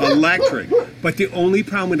an electric. But the only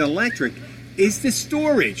problem with electric is the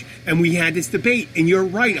storage. And we had this debate, and you're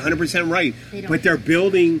right, 100% right. But they're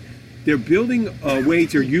building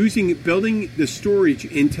ways, building the storage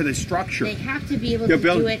into the structure. They have to be able to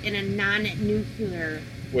do it in a non-nuclear,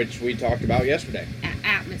 which we talked about yesterday,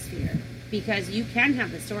 atmosphere, because you can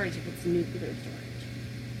have the storage if it's nuclear storage.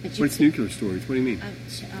 But what's nuclear storage? What do you mean? Oh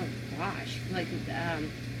gosh,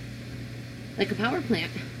 like a power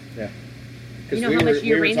plant. Yeah. You know how much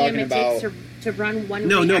uranium it takes to run one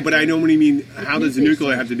reactor? No, but I know what you mean. How does the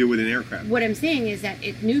nuclear have to do with an aircraft? What I'm saying is that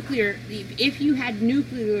if you had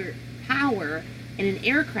nuclear power in an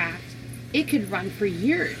aircraft, it could run for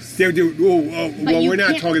years. Well, we're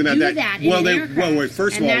not talking about that.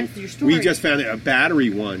 First of all, we just found a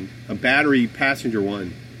battery passenger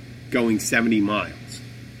one, going 70 miles.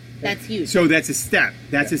 That's huge. So that's a step.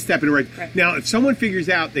 That's a step in the right. Now, if someone figures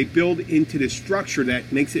out they build into the structure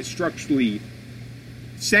that makes it structurally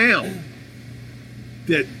sound,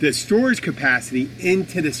 the storage capacity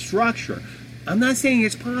into the structure, I'm not saying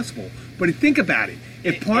it's possible, but think about it.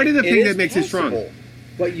 If part of the thing that makes it strong,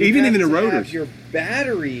 but you even have in the to rotors, have your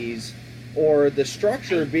batteries or the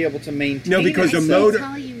structure be able to maintain. No, because the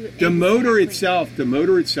motor itself, an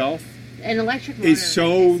electric motor is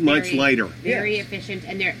so much lighter, very efficient,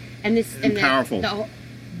 and powerful.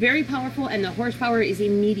 Very powerful, and the horsepower is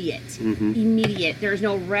immediate. Mm-hmm. Immediate. There's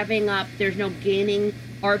no revving up. There's no gaining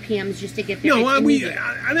RPMs just to get there. No, I'm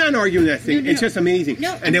not arguing that thing. It's just amazing.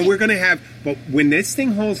 Then we're going to have. But when this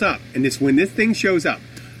thing holds up, and when this thing shows up,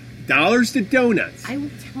 dollars to donuts. I will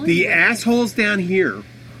tell the assholes down here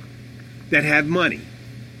that have money,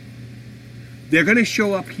 they're going to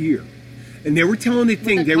show up here, and they were telling the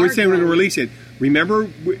thing. They were saying we're going to release it. Remember,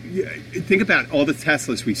 think about all the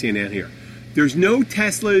Teslas we see down here. There's no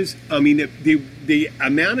Teslas. I mean, the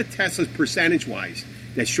amount of Teslas percentage-wise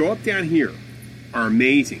that show up down here are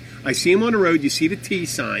amazing. I see them on the road. You see the T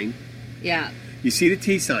sign. Yeah. You see the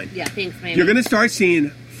T sign. Yeah, thanks, man. You're going to start seeing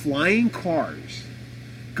flying cars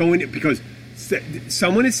going, because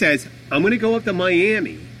someone that says, I'm going to go up to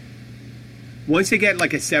Miami. Once they get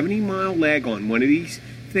like a 70-mile leg on one of these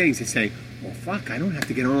things, they say, well, fuck, I don't have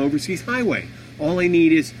to get on an overseas highway. All I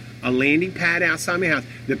need is a landing pad outside my house.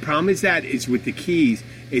 The problem is with the Keys,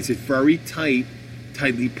 it's very tightly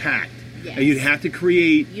packed. Yes. And you'd have to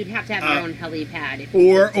create... You'd have to have your own helipad.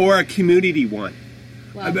 Or a community one.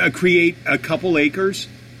 Well, create a couple acres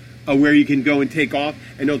where you can go and take off,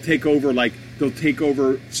 and they'll take over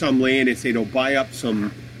some land and say they'll buy up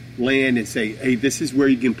some land and say, hey, this is where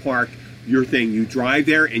you can park your thing. You drive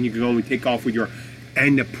there and you can go and take off with your...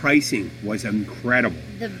 And the pricing was incredible.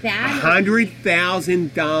 The battery...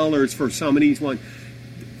 $100,000 for some of these ones.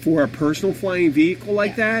 For a personal flying vehicle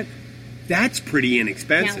like that, that's pretty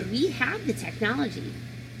inexpensive. Now, we have the technology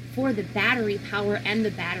for the battery power and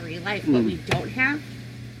the battery life. What we don't have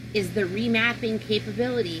is the remapping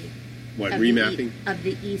capability of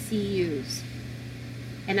the ECUs.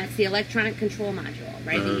 And that's the electronic control module,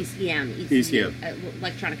 right? The ECM.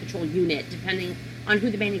 Electronic control unit, depending on who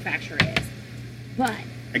the manufacturer is. But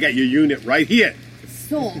I got your unit right here.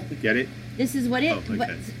 So Get it? This is what it. But,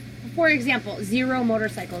 for example, Zero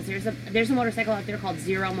Motorcycles. There's a motorcycle out there called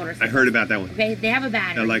Zero Motorcycles. I heard about that one. Okay, they have a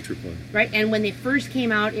battery, electric one, right? And when they first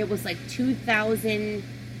came out, it was like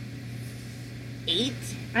 2008,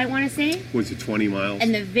 I want to say. Was it 20 miles?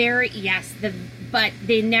 And but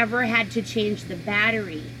they never had to change the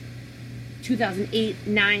battery. 2008,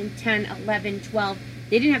 9, 10, 11, 12.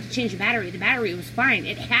 They didn't have to change the battery. The battery was fine.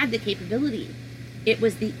 It had the capability. It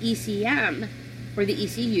was the ECM, or the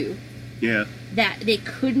ECU, that they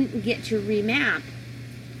couldn't get to remap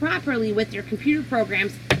properly with their computer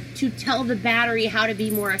programs to tell the battery how to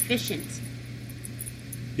be more efficient.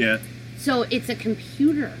 Yeah. So it's a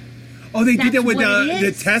computer. Oh, they did that with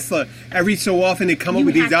the Tesla. Every so often they come up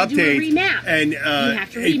with these updates, and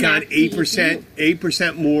it got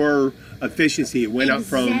 8% more efficiency. It went up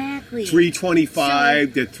from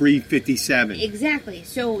 325 to 357. Exactly.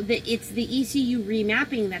 So it's the ECU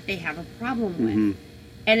remapping that they have a problem with,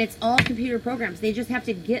 and it's all computer programs. They just have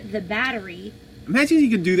to get the battery. Imagine you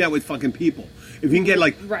could do that with fucking people. If you can get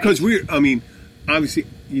because obviously,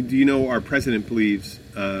 do you know our president believes.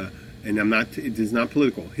 And it is not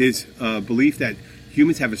political, his belief that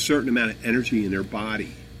humans have a certain amount of energy in their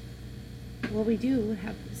body. Well, we do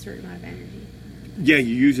have a certain amount of energy. Yeah,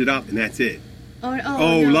 you use it up and that's it.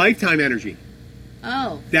 No. Lifetime energy.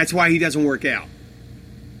 Oh. That's why he doesn't work out.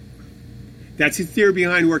 That's his theory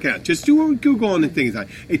behind working out. Just do a Google on the things.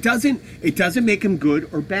 It doesn't make him good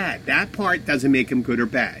or bad. That part doesn't make him good or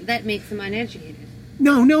bad. That makes him uneducated.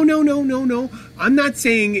 No. I'm not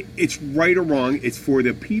saying it's right or wrong. It's for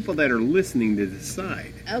the people that are listening to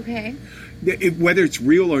decide. Okay. Whether it's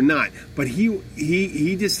real or not. But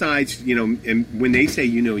he decides, and when they say,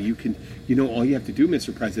 you can, all you have to do,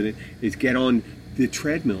 Mr. President, is get on the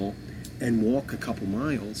treadmill and walk a couple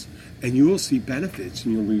miles, and you will see benefits,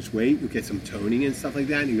 and you'll lose weight, you'll get some toning and stuff like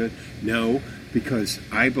that. And you go, no, because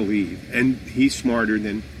I believe, and he's smarter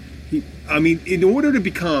than in order to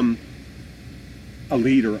become a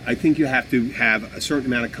leader, I think you have to have a certain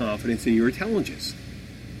amount of confidence in your intelligence.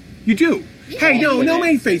 You do. Yeah. Hey, no,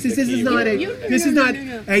 my face. This is not a.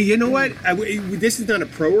 No. Hey, you know what? This is not a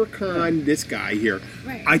pro or con. This guy here.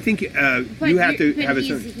 Right. I think you have to have a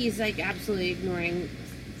certain. He's like absolutely ignoring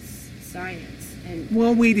science. And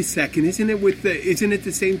Well, wait a second. Isn't it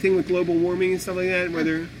the same thing with global warming and stuff like that?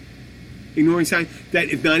 Whether ignoring science, that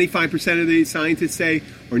if 95% of the scientists say,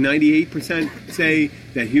 or 98% say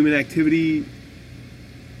that human activity.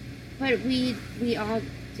 But we all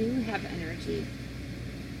do have energy.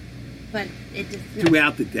 But it just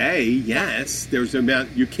Throughout the day, yes, there's amount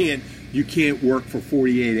you can't work for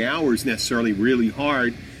 48 hours necessarily really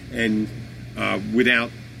hard and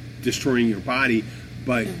without destroying your body.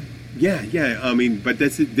 But yeah. I mean, but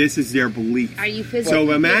this is their belief. Are you physically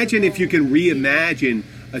So imagine if you can capable? reimagine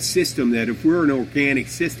a system that if we're an organic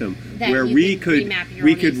system That where you we can could remap your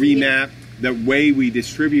we own could ACV. remap the way we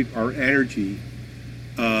distribute our energy,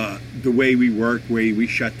 the way we work, the way we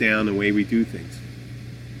shut down, the way we do things.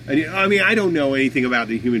 I mean, I don't know anything about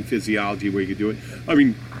the human physiology where you could do it. I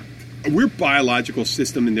mean, we're a biological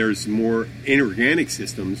system, and there's more inorganic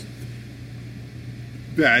systems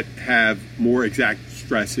that have more exact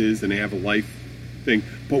stresses and they have a life thing.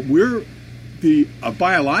 But a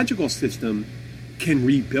biological system can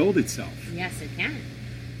rebuild itself. Yes, it can.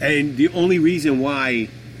 And the only reason why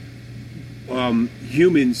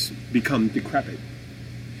humans become decrepit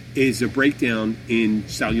is a breakdown in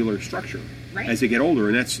cellular structure as they get older,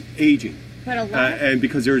 and that's aging. But a lot and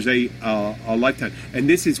because there's a lifetime. And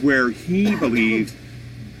this is where he believes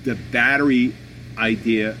the battery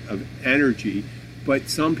idea of energy. But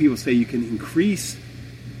some people say you can increase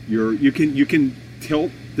you can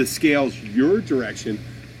tilt the scales your direction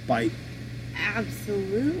by.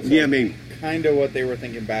 Absolutely. Yeah, maybe. Kind of what they were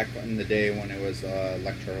thinking back in the day when it was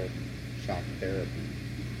electroshock therapy.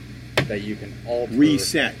 That you can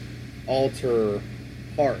alter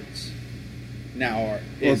parts. Now,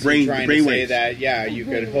 is he trying to say that, you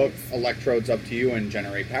could hook electrodes up to you and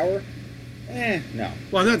generate power? No.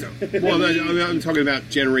 Well, I'm talking about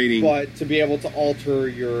generating. But to be able to alter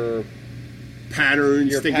your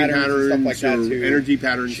patterns, thinking patterns, and stuff like that, to energy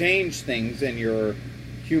patterns, change things in your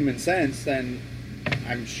human sense, then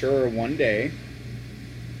I'm sure one day.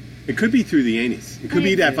 It could be through the anus. It could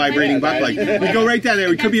be that vibrating butt plug. We go right down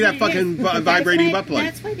there. It could be that fucking vibrating butt plug.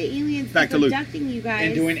 That's why the aliens Back keep to Luke. abducting you guys.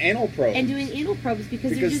 And doing anal probes.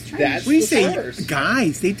 Because they're just trying that's to... We the say source.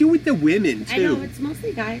 guys. They do it with the women too. I know, it's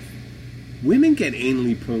mostly guys. Women get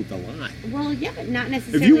anally probed a lot. Well, yeah, but not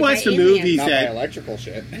necessarily If you watch by the aliens. movies Not by that electrical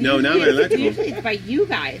shit. no, not by electrical. Usually it's by you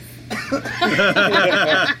guys.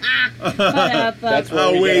 That's where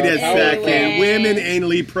Oh, we wait get a our power second. Anyway. Women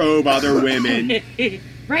anally probe other women,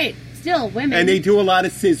 Right. Still, women. and they do a lot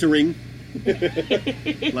of scissoring.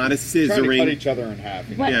 A lot of Trying to cut scissoring. each other in half.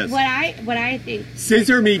 Yes. What I think...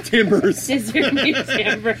 Scissor me timbers. Scissor me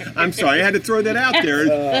timber. I'm sorry, I had to throw that out there.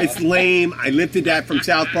 It's lame. I lifted that from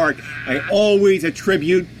South Park. I always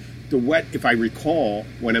attribute the wet, if I recall,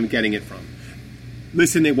 when I'm getting it from.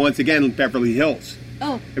 Listen to once again, Beverly Hills.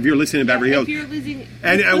 Oh. If you're listening to Beverly Hills. If you're losing...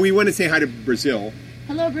 And we want to say hi to Brazil.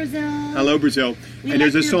 Hello, Brazil. Hello, Brazil. We And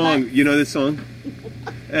there's like a your song. butt. You know this song?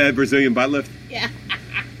 Brazilian butt lift.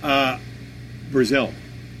 Yeah. Brazil.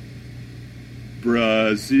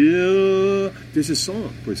 Brazil. There's a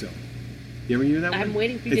song, Brazil. You ever hear that one? I'm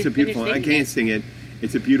waiting for you It's to a beautiful. finish I singing can't sing it.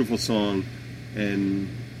 It's a beautiful song, and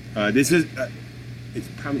this is. It's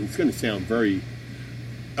going to sound very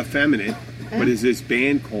effeminate, but it's this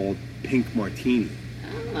band called Pink Martini.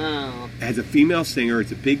 Oh. It has a female singer.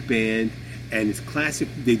 It's a big band, and it's classic.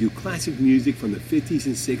 They do classic music from the 50s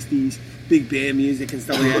and 60s, big band music and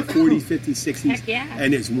stuff like that. 40s, 50s, 60s. Heck yeah.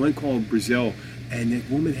 And there's one called Brazil, and that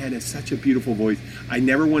woman had such a beautiful voice. I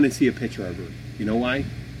never want to see a picture of her. You know why?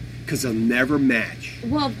 Because they'll never match.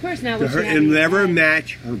 Well, of course not. It'll never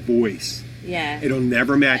match her voice. Yeah. It'll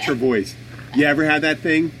never match her voice. You ever had that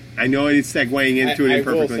thing? I know it's segueing into it I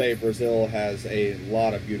will imperfectly. say Brazil has a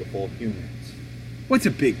lot of beautiful humans. What's a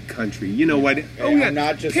big country? You know what? I'm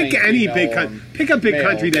not just pick saying any female big or country. Pick a big male,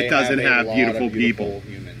 country they that doesn't a have lot beautiful of people.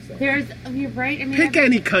 humans there. There's, you're right. I mean, Pick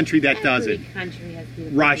any country that every doesn't. country has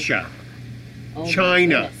beautiful Russia, people. Oh, my China,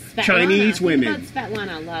 goodness. Svetlana. Chinese Think women. about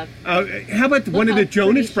Svetlana, love. How about one of how the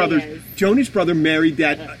Jonas pretty she brothers? is. Jonas brother married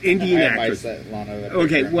that Indian I have my actress. Svetlana Okay,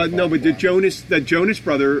 picture well, on my no, but the phone. Jonas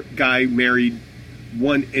brother guy married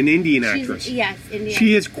an Indian actress. Yes, Indian.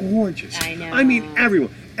 She is gorgeous. I know. I mean,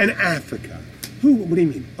 everyone. And Africa. What do you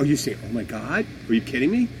mean? Oh, you say, oh my God? Are you kidding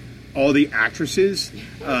me? All the actresses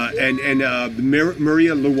and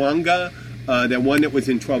Maria Luanga, that one that was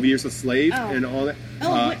in 12 Years a Slave and all that.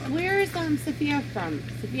 Oh, where is Sophia from?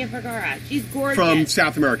 Sophia Vergara. She's gorgeous. From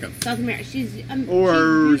South America. South America. She's she's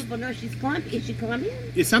Or- beautiful. No, she's Colombian. Is she Colombian?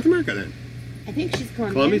 It's South America then. I think she's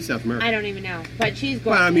Colombian. Colombia, South America. I don't even know, but she's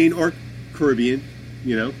gorgeous. Well, I mean, or Caribbean,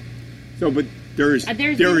 you know. So, but there is There's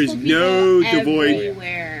no beautiful people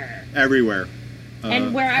divide everywhere.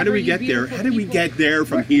 And wherever how do we you get there? beautiful How did we people- get there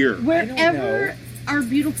from here? Wherever our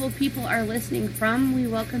beautiful people are listening from, we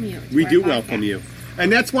welcome you. to We our do podcast. welcome you,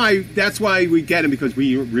 and that's why we get them, because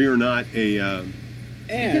we are not a.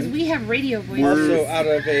 Because And we have radio voices. also, out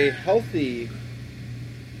of a healthy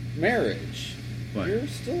marriage, What? you're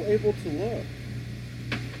still able to look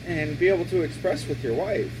and be able to express with your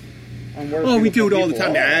wife on where Oh, we do it beautiful all the time.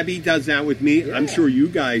 people are. Abby does that with me. Yeah. I'm sure you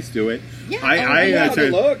guys do it. Yeah. allowed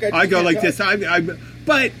to look, I just I go can't like this.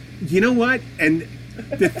 But you know what? And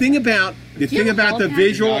the thing about you have a the whole package?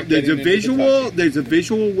 visual, Not there's a getting into the visual, touching. there's a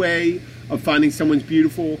visual way of finding someone's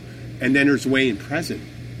beautiful, and then there's a way in present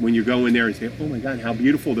when you go in there and say, "Oh my God, how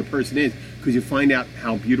beautiful the person is," because you find out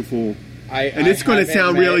how beautiful. And it's going to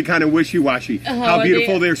sound really kind of wishy-washy. How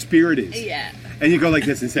beautiful their spirit is. Yeah. And you go like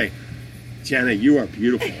this and say, "Jenna, you are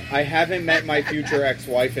beautiful." I haven't met my future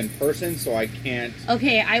ex-wife in person, so I can't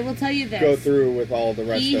Okay, I will tell you this. go through with all the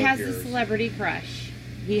rest He of has yours. a celebrity crush.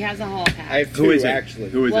 He has a hall pass. I have Who two, is it? actually.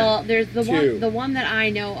 Who is well, there's the Two. one. The one that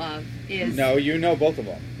I know of is No, you know both of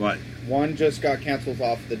them. it? What? One just got canceled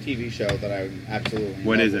off the TV show that I'm absolutely in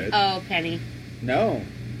What love is it? with. Oh, Penny. No.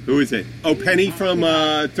 Who is it? Oh, Penny from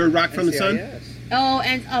Third Rock from the Sun? NCIS. Oh,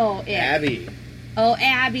 and it. Abby. Oh,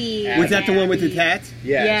 Abby. Was Was that the one with the Abby. tats?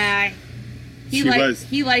 Yes. Yeah. She was.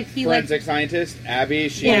 He liked. Forensic scientist. Abby.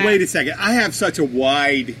 She. Yeah. Well, wait a second. I have such a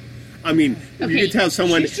wide. I mean, Okay. you can tell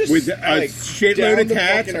someone She's just, with a like, shitload down of to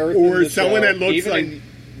tats, fucking earth in or the someone show. that looks Even like. in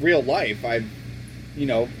real life, I've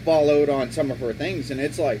followed on some of her things, and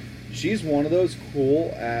it's like she's one of those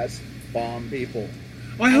cool ass bomb people.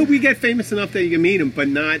 Well, I hope we get famous enough that you can meet him, but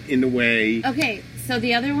not in the way. Okay, so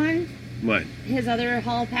the other one, What? his other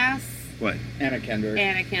hall pass, What? Anna Kendrick.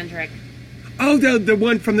 Anna Kendrick. Oh, the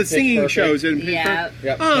one from the singing Perfect. shows in Yeah. Pittsburgh?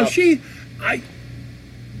 Yep. Oh, Yep.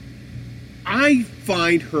 I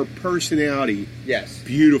find her personality Yes.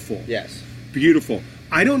 beautiful. Yes. Beautiful.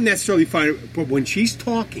 I don't necessarily find it, but when she's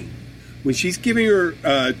talking, when she's giving her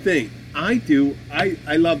thing, I do. I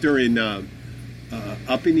loved her in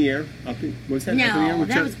Up in the Air. Was that Up in the Air? No, with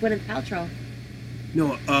that George- was Gwyneth Paltrow.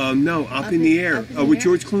 No, Up in the Air Up in the with Air?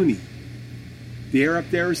 George Clooney. The Air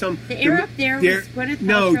Up There or something. The Air Up There was Gwyneth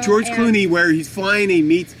No, Paltrow George and- Clooney, where he's flying,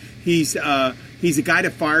 he's a guy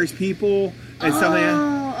that fires people and stuff like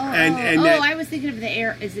that. And that, I was thinking of the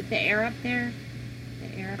air. Is it the Air Up There?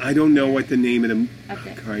 The Air Up I don't know There? what the name of them. Up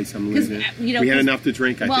there. Christ, I'm 'Cause, losing it. you know, We had 'cause- enough to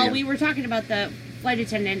drink. I Well, think. we were talking about the flight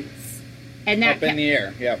attendants, and that Up in the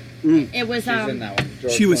air. Yep. it was She's in that one.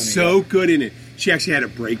 George She was Clooney, so yeah. good in it. She actually had a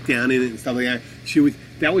breakdown in it and stuff like that.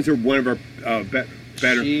 That was one of her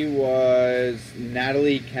better. She was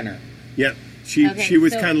Natalie Kenner. Yeah, she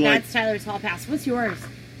was so kind of like that's Tyler's hall pass. What's yours?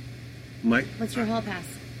 my. What's your hall pass?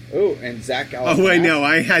 Oh, and Zach Oh, I Galifianakis. know.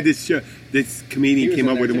 I had this show. This He comedian was came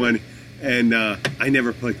in up there with too. one, and I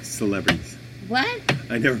never picked celebrities. What?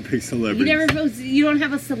 I never picked You celebrities. never? You don't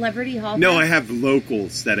have a celebrity hall No, pass? I have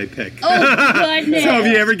locals that I pick. Oh goodness! So if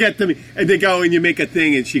you ever get to me, and they go and you make a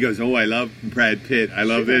thing, and she goes, "Oh, I love Brad Pitt. I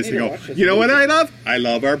love Shit, I this." need You to go, watch this "You know what movie." I love? I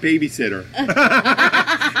love our babysitter."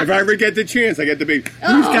 If I ever get the chance, I get the baby.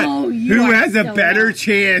 You Who are has a so better well.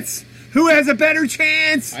 chance? Who has a better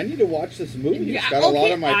chance? I need to watch this movie. Yeah, It's got a lot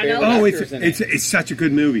okay, of my I know. favorite Oh, actors in it. it's such a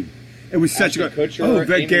good movie. It was such a Ashton good. Kutcher, Oh, Amy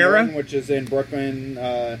Vergara. Martin, which is in Brooklyn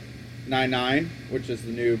Nine-Nine, which is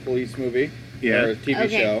the new police movie. Yeah. Or TV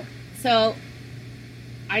Okay. show. So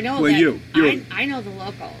I know Well, that you. I know the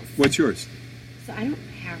locals. What's yours? So I don't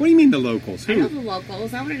have. What do you mean the locals? I know Who? the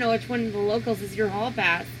locals. I want to know which one of the locals is your hall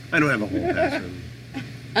pass. I don't have a whole pass.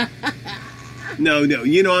 No.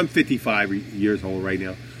 You know, I'm 55 years old right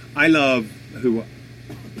now. I love who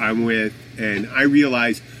I'm with, and I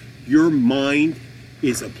realize your mind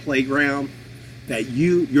is a playground that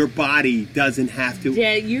your body doesn't have to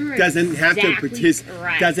Yeah, you're doesn't have to exactly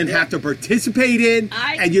right. doesn't have to participate in,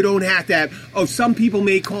 and you don't have to have. Oh, some people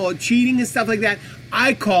may call it cheating and stuff like that.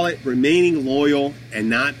 I call it remaining loyal and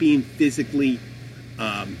not being physically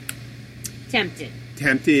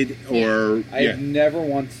tempted or. I've never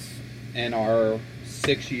once in our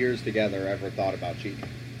 6 years together ever thought about cheating.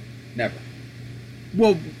 Never.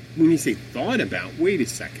 Well, when you say thought about, wait a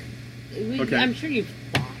second. Okay. I'm sure you've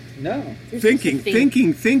thought. No. Thinking.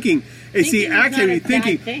 And see, actually,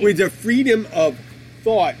 thinking with the freedom of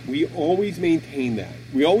thought, we always maintain that.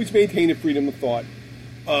 We always maintain the freedom of thought.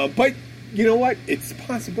 But you know what? It's a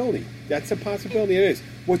possibility. That's a possibility. It is.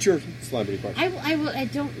 What's your celebrity question? I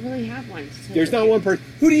don't really have one. There's not one person.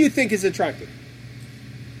 Who do you think is attractive?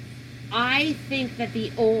 I think that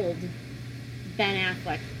the old Ben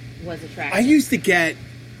Affleck was attractive. I used to get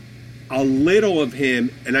a little of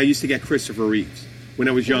him, and I used to get Christopher Reeves when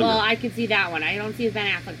I was younger. Well, I could see that one. I don't see Ben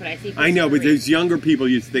Affleck, but I see. I know, but there's younger people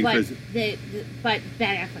used to think. But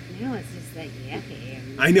Ben Affleck now is just like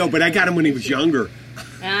yucky. I know, but I got him when he was younger.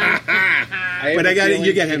 But I got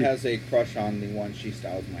you get him. He has a crush on the one she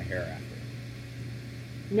styles my hair after.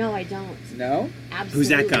 No, I don't. No? Absolutely Who's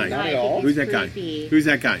that guy? Not at all. Who's that guy? Who's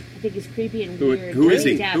that guy? I think he's creepy and weird. Who is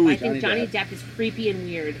he? I think Johnny Depp is creepy and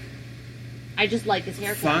weird. I just like his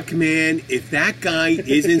haircut. Fuck, man. If that guy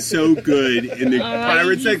isn't so good in the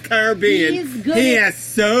Pirates of the Caribbean, he is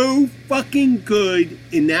so fucking good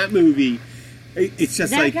in that movie. It's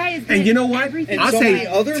just that like, guy is good and you know what? I'll say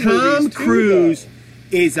Tom Cruise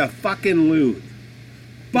is a fucking loon.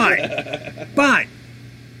 But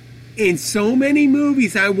in so many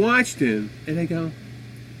movies I watched him, and I go,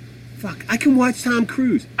 fuck, I can watch Tom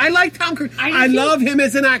Cruise. I like Tom Cruise. I love him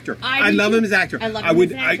as an actor. I love him as an actor. I love him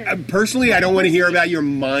as an actor. Personally, I don't want to hear about your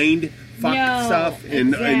mind fuck stuff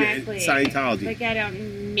in Scientology. Like, I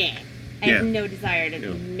don't, meh. I have no desire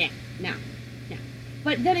to, meh. No.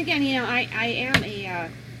 But then again, you know, I am a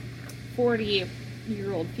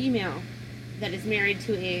 40-year-old female that is married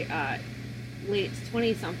to a late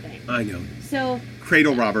 20-something. I know. So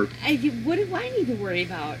cradle robber. What do I need to worry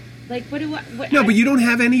about? Like, what? No, but you don't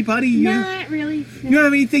have anybody. Not really. No. You don't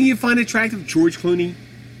have anything you find attractive? George Clooney?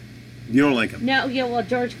 You don't like him? No, yeah, well,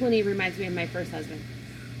 George Clooney reminds me of my first husband.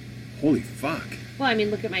 Holy fuck. Well, I mean,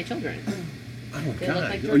 look at my children. Oh, God.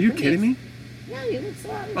 Like are you kidding me? No, he looks a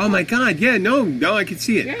lot like Oh, my God. Yeah, no, I can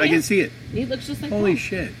see it. Yeah, I can see it. He looks just like Holy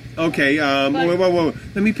shit. Okay, whoa.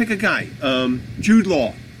 Let me pick a guy. Jude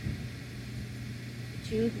Law.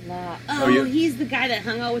 Jude Law. Oh, he's the guy that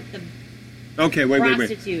hung out with the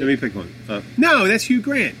prostitute. Let me pick one. No, that's Hugh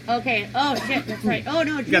Grant. Okay. Oh, shit. That's right. Oh,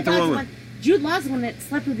 no. Jude Law's the one. Jude Law's the one that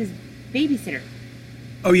slept with his babysitter.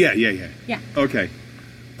 Oh, yeah. Yeah. Okay.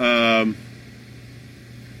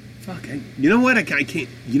 Fuck. You know what? I can't.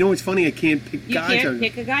 You know what's funny? I can't pick guys. You can't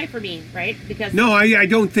pick a guy for me, right? Because no, I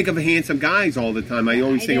don't think of handsome guys all the time. I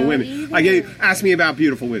always think of women. Ask me about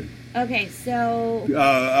beautiful women. Okay, so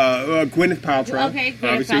Gwyneth Paltrow. Okay,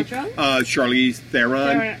 Gwyneth Paltrow. Charlize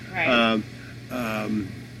Theron. Right.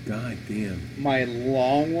 God damn. My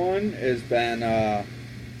long one has been.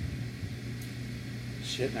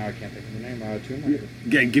 Shit, now I can't think of her name. Tomb Raider.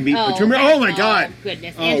 Give me Tomb Raider. Oh my God!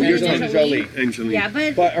 Goodness. Angelina Jolie. Angelina. Yeah,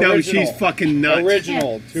 but no, she's fucking nuts.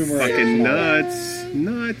 Original Tomb Raider. Fucking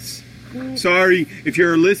nuts. Sorry, if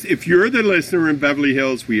you're the listener in Beverly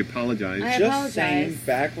Hills, we apologize. I apologize. Saying,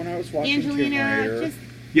 back when I was watching Angelina, Tomb Raider,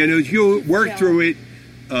 if you work through it,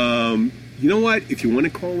 you know what? If you want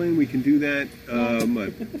to call in, we can do that.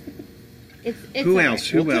 It's who else?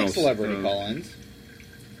 Who we'll else? Take celebrity call-ins.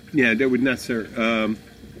 Yeah, that would not, sir.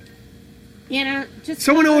 Just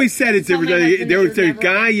someone always said it's there was a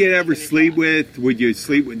guy you'd ever sleep with. Would you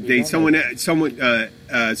sleep with? Someone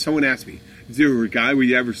asked me, is there a guy would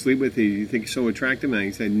you ever sleep with that you think is so attractive? And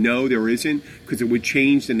I said, no, there isn't, because it would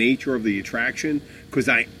change the nature of the attraction. Because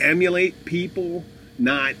I emulate people,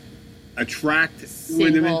 not attract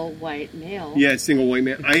single white male. Yeah, single white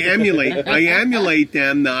male. I emulate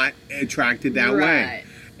them, not attracted that way.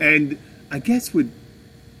 And I guess oh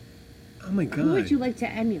my God. Who would you like to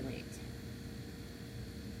emulate?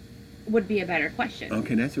 Would be a better question.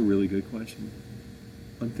 Okay, that's a really good question.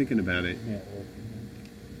 I'm thinking about it. Male or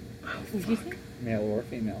female. What did you say? Male or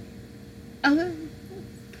female. Oh. Well,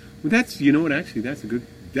 that's that's a good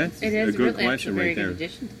question right there. Good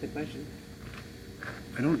addition to the question.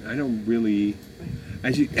 I don't really.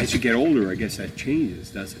 As you get older, I guess that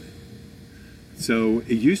changes, doesn't it? So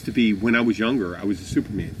it used to be when I was younger, I was a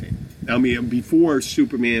Superman fan. I mean, before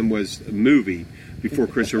Superman was a movie, before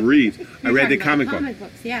Christopher Reeves, I read the comic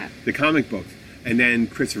books, yeah. The comic books. And then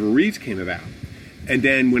Christopher Reeves came about. And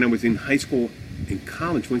then when I was in high school and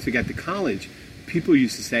college, once I got to college, people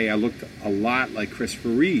used to say I looked a lot like Christopher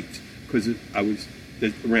Reeves because I was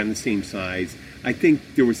around the same size. I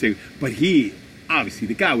think there was but he, obviously,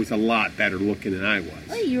 the guy was a lot better looking than I was.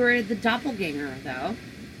 Well, you were the doppelganger, though.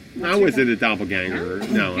 I wasn't a doppelganger.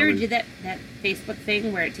 No. You ever do that Facebook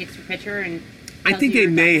thing where it takes your picture and... I think they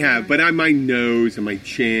may have, but my nose and my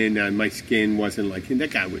chin and my skin wasn't like him.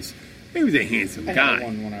 That guy was... He was a handsome I guy. had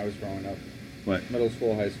one when I was growing up. What? Middle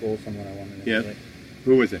school, high school, someone I wanted to Yeah. emulate.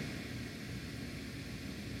 Who was it?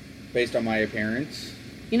 Based on my appearance,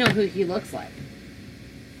 You know who he looks like.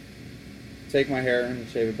 take my hair and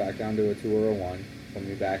shave it back down to a 2 or a 1. Put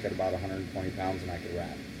me back at about 120 pounds and I could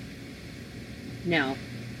rap. No,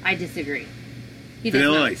 I disagree.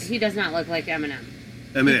 Vanilla Ice. He does not look like Eminem.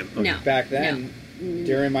 Eminem. Okay. No. Back then,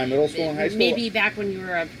 during my middle school and high school... Maybe back when you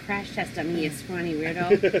were a crash test dummy, you scrawny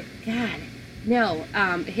weirdo. God. No,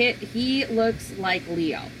 he looks like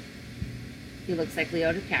Leo. He looks like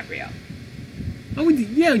Leo DiCaprio. Oh,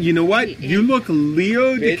 yeah, you know what? You look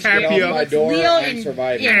Leo Bitch, get off my DiCaprio door, Leo I'm in-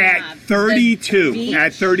 surviving. in- at 32. Beach.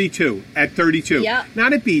 At 32. At 32. Yep.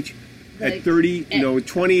 Not at beach. Like, At 30,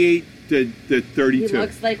 28 to He 32.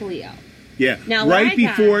 looks like Leo. Yeah. Now, what right I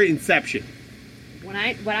got- before Inception. What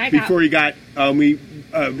I got... Before he got, got- maybe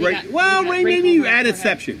wrinkles you right add forehead.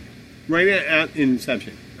 Inception. Right at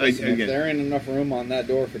Inception. Listen, if Again. there ain't enough room on that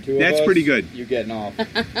door for two of That's us, pretty good. you getting off.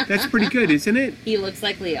 That's pretty good, isn't it? He looks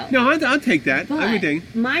like Leo. No, I'll take that. But Everything.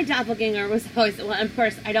 my doppelganger was always... Well, of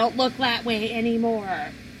course, I don't look that way anymore.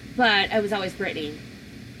 But I was always Britney.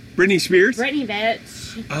 Britney Spears? Britney,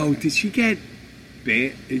 bitch. Oh, did she get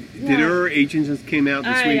banned? Did Yeah. her agent just came out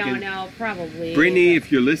this I weekend? don't know, probably. Brittany,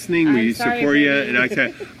 if you're listening, I'm we sorry, support you.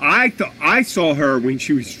 Brittany. And I saw her when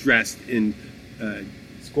she was dressed in.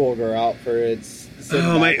 Schoolgirl outfits.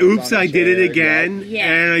 Oh my! Oops! I did it again. Yeah.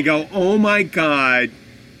 And I go, oh my god!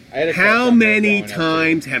 I had a crush How on her many growing up,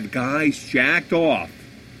 times have guys jacked off too. I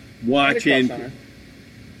had a watching? crush on her.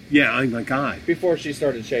 Yeah, oh my god! Before she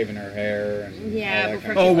started shaving her hair and Yeah, all that before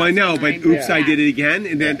kind of Oh, I lost know, her but mind. oops! Yeah. I did it again,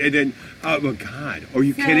 and then oh my god! Are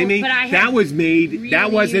you So, kidding me? but I had That was made. That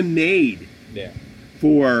really- wasn't made Yeah.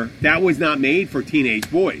 for. That was not made for teenage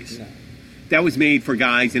boys. No. That was made for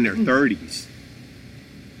guys in their 30s.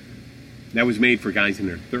 That was made for guys in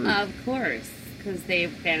their 30s. Of course, because they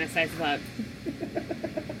fantasize about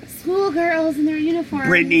schoolgirls in their uniforms.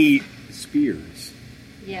 Britney Spears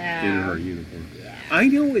Yeah. in her uniform. Yeah. I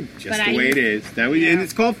know it just But the I way it used- is. That was, yeah. and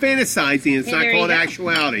it's called fantasizing. It's Hey, not there you called go.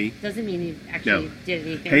 actuality. Doesn't mean you actually No. did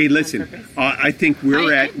anything. Hey, on listen. purpose. I think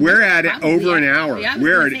we're at it Probably over an at- hour. Yeah, I was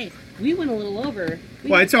We're gonna at say, we went a little over.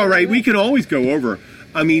 well, it's all right. We can always go over.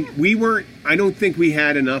 I mean, we weren't. I don't think we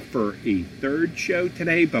had enough for a third show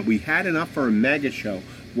today, but we had enough for a mega show.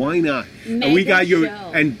 Why not? And we Mega got you.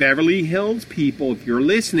 show. And Beverly Hills people, if you're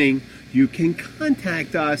listening, you can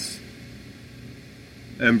contact us.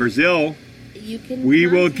 And Brazil, You can. we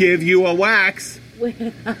will contact- give you a wax. Oh,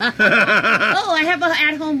 I have an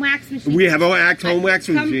at-home wax machine. We have an at-home wax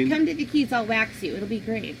machine. Come to the Keys. I'll wax you. It'll be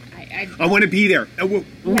great. I want to be there.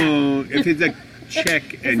 Yeah. If it's a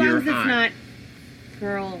chick As and long you're as it's hot, not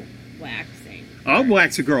girl waxing. I'll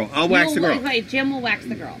wax a girl. I'll wax a girl. Wait, Jim will wax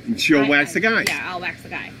the girl. She'll wax the guy. Yeah, I'll wax the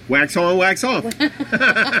guy. Wax on, wax off.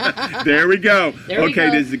 There we go. There we Okay,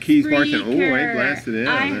 go. this is the Keys Barton. Oh, I Spreaker, blasted it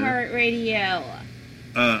out. iHeartRadio.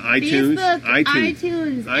 iTunes. Facebook, iTunes.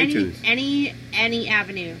 iTunes. iTunes. Any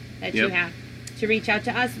avenue that you Yep. have to reach out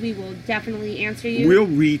to us, we will definitely answer you. We'll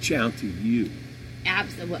reach out to you.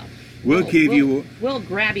 Absolutely. We'll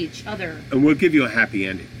grab each other. And we'll give you a happy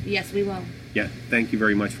ending. Yes, we will. Yeah. Thank you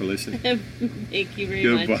very much for listening. Thank you very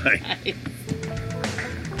much. Goodbye. Guys.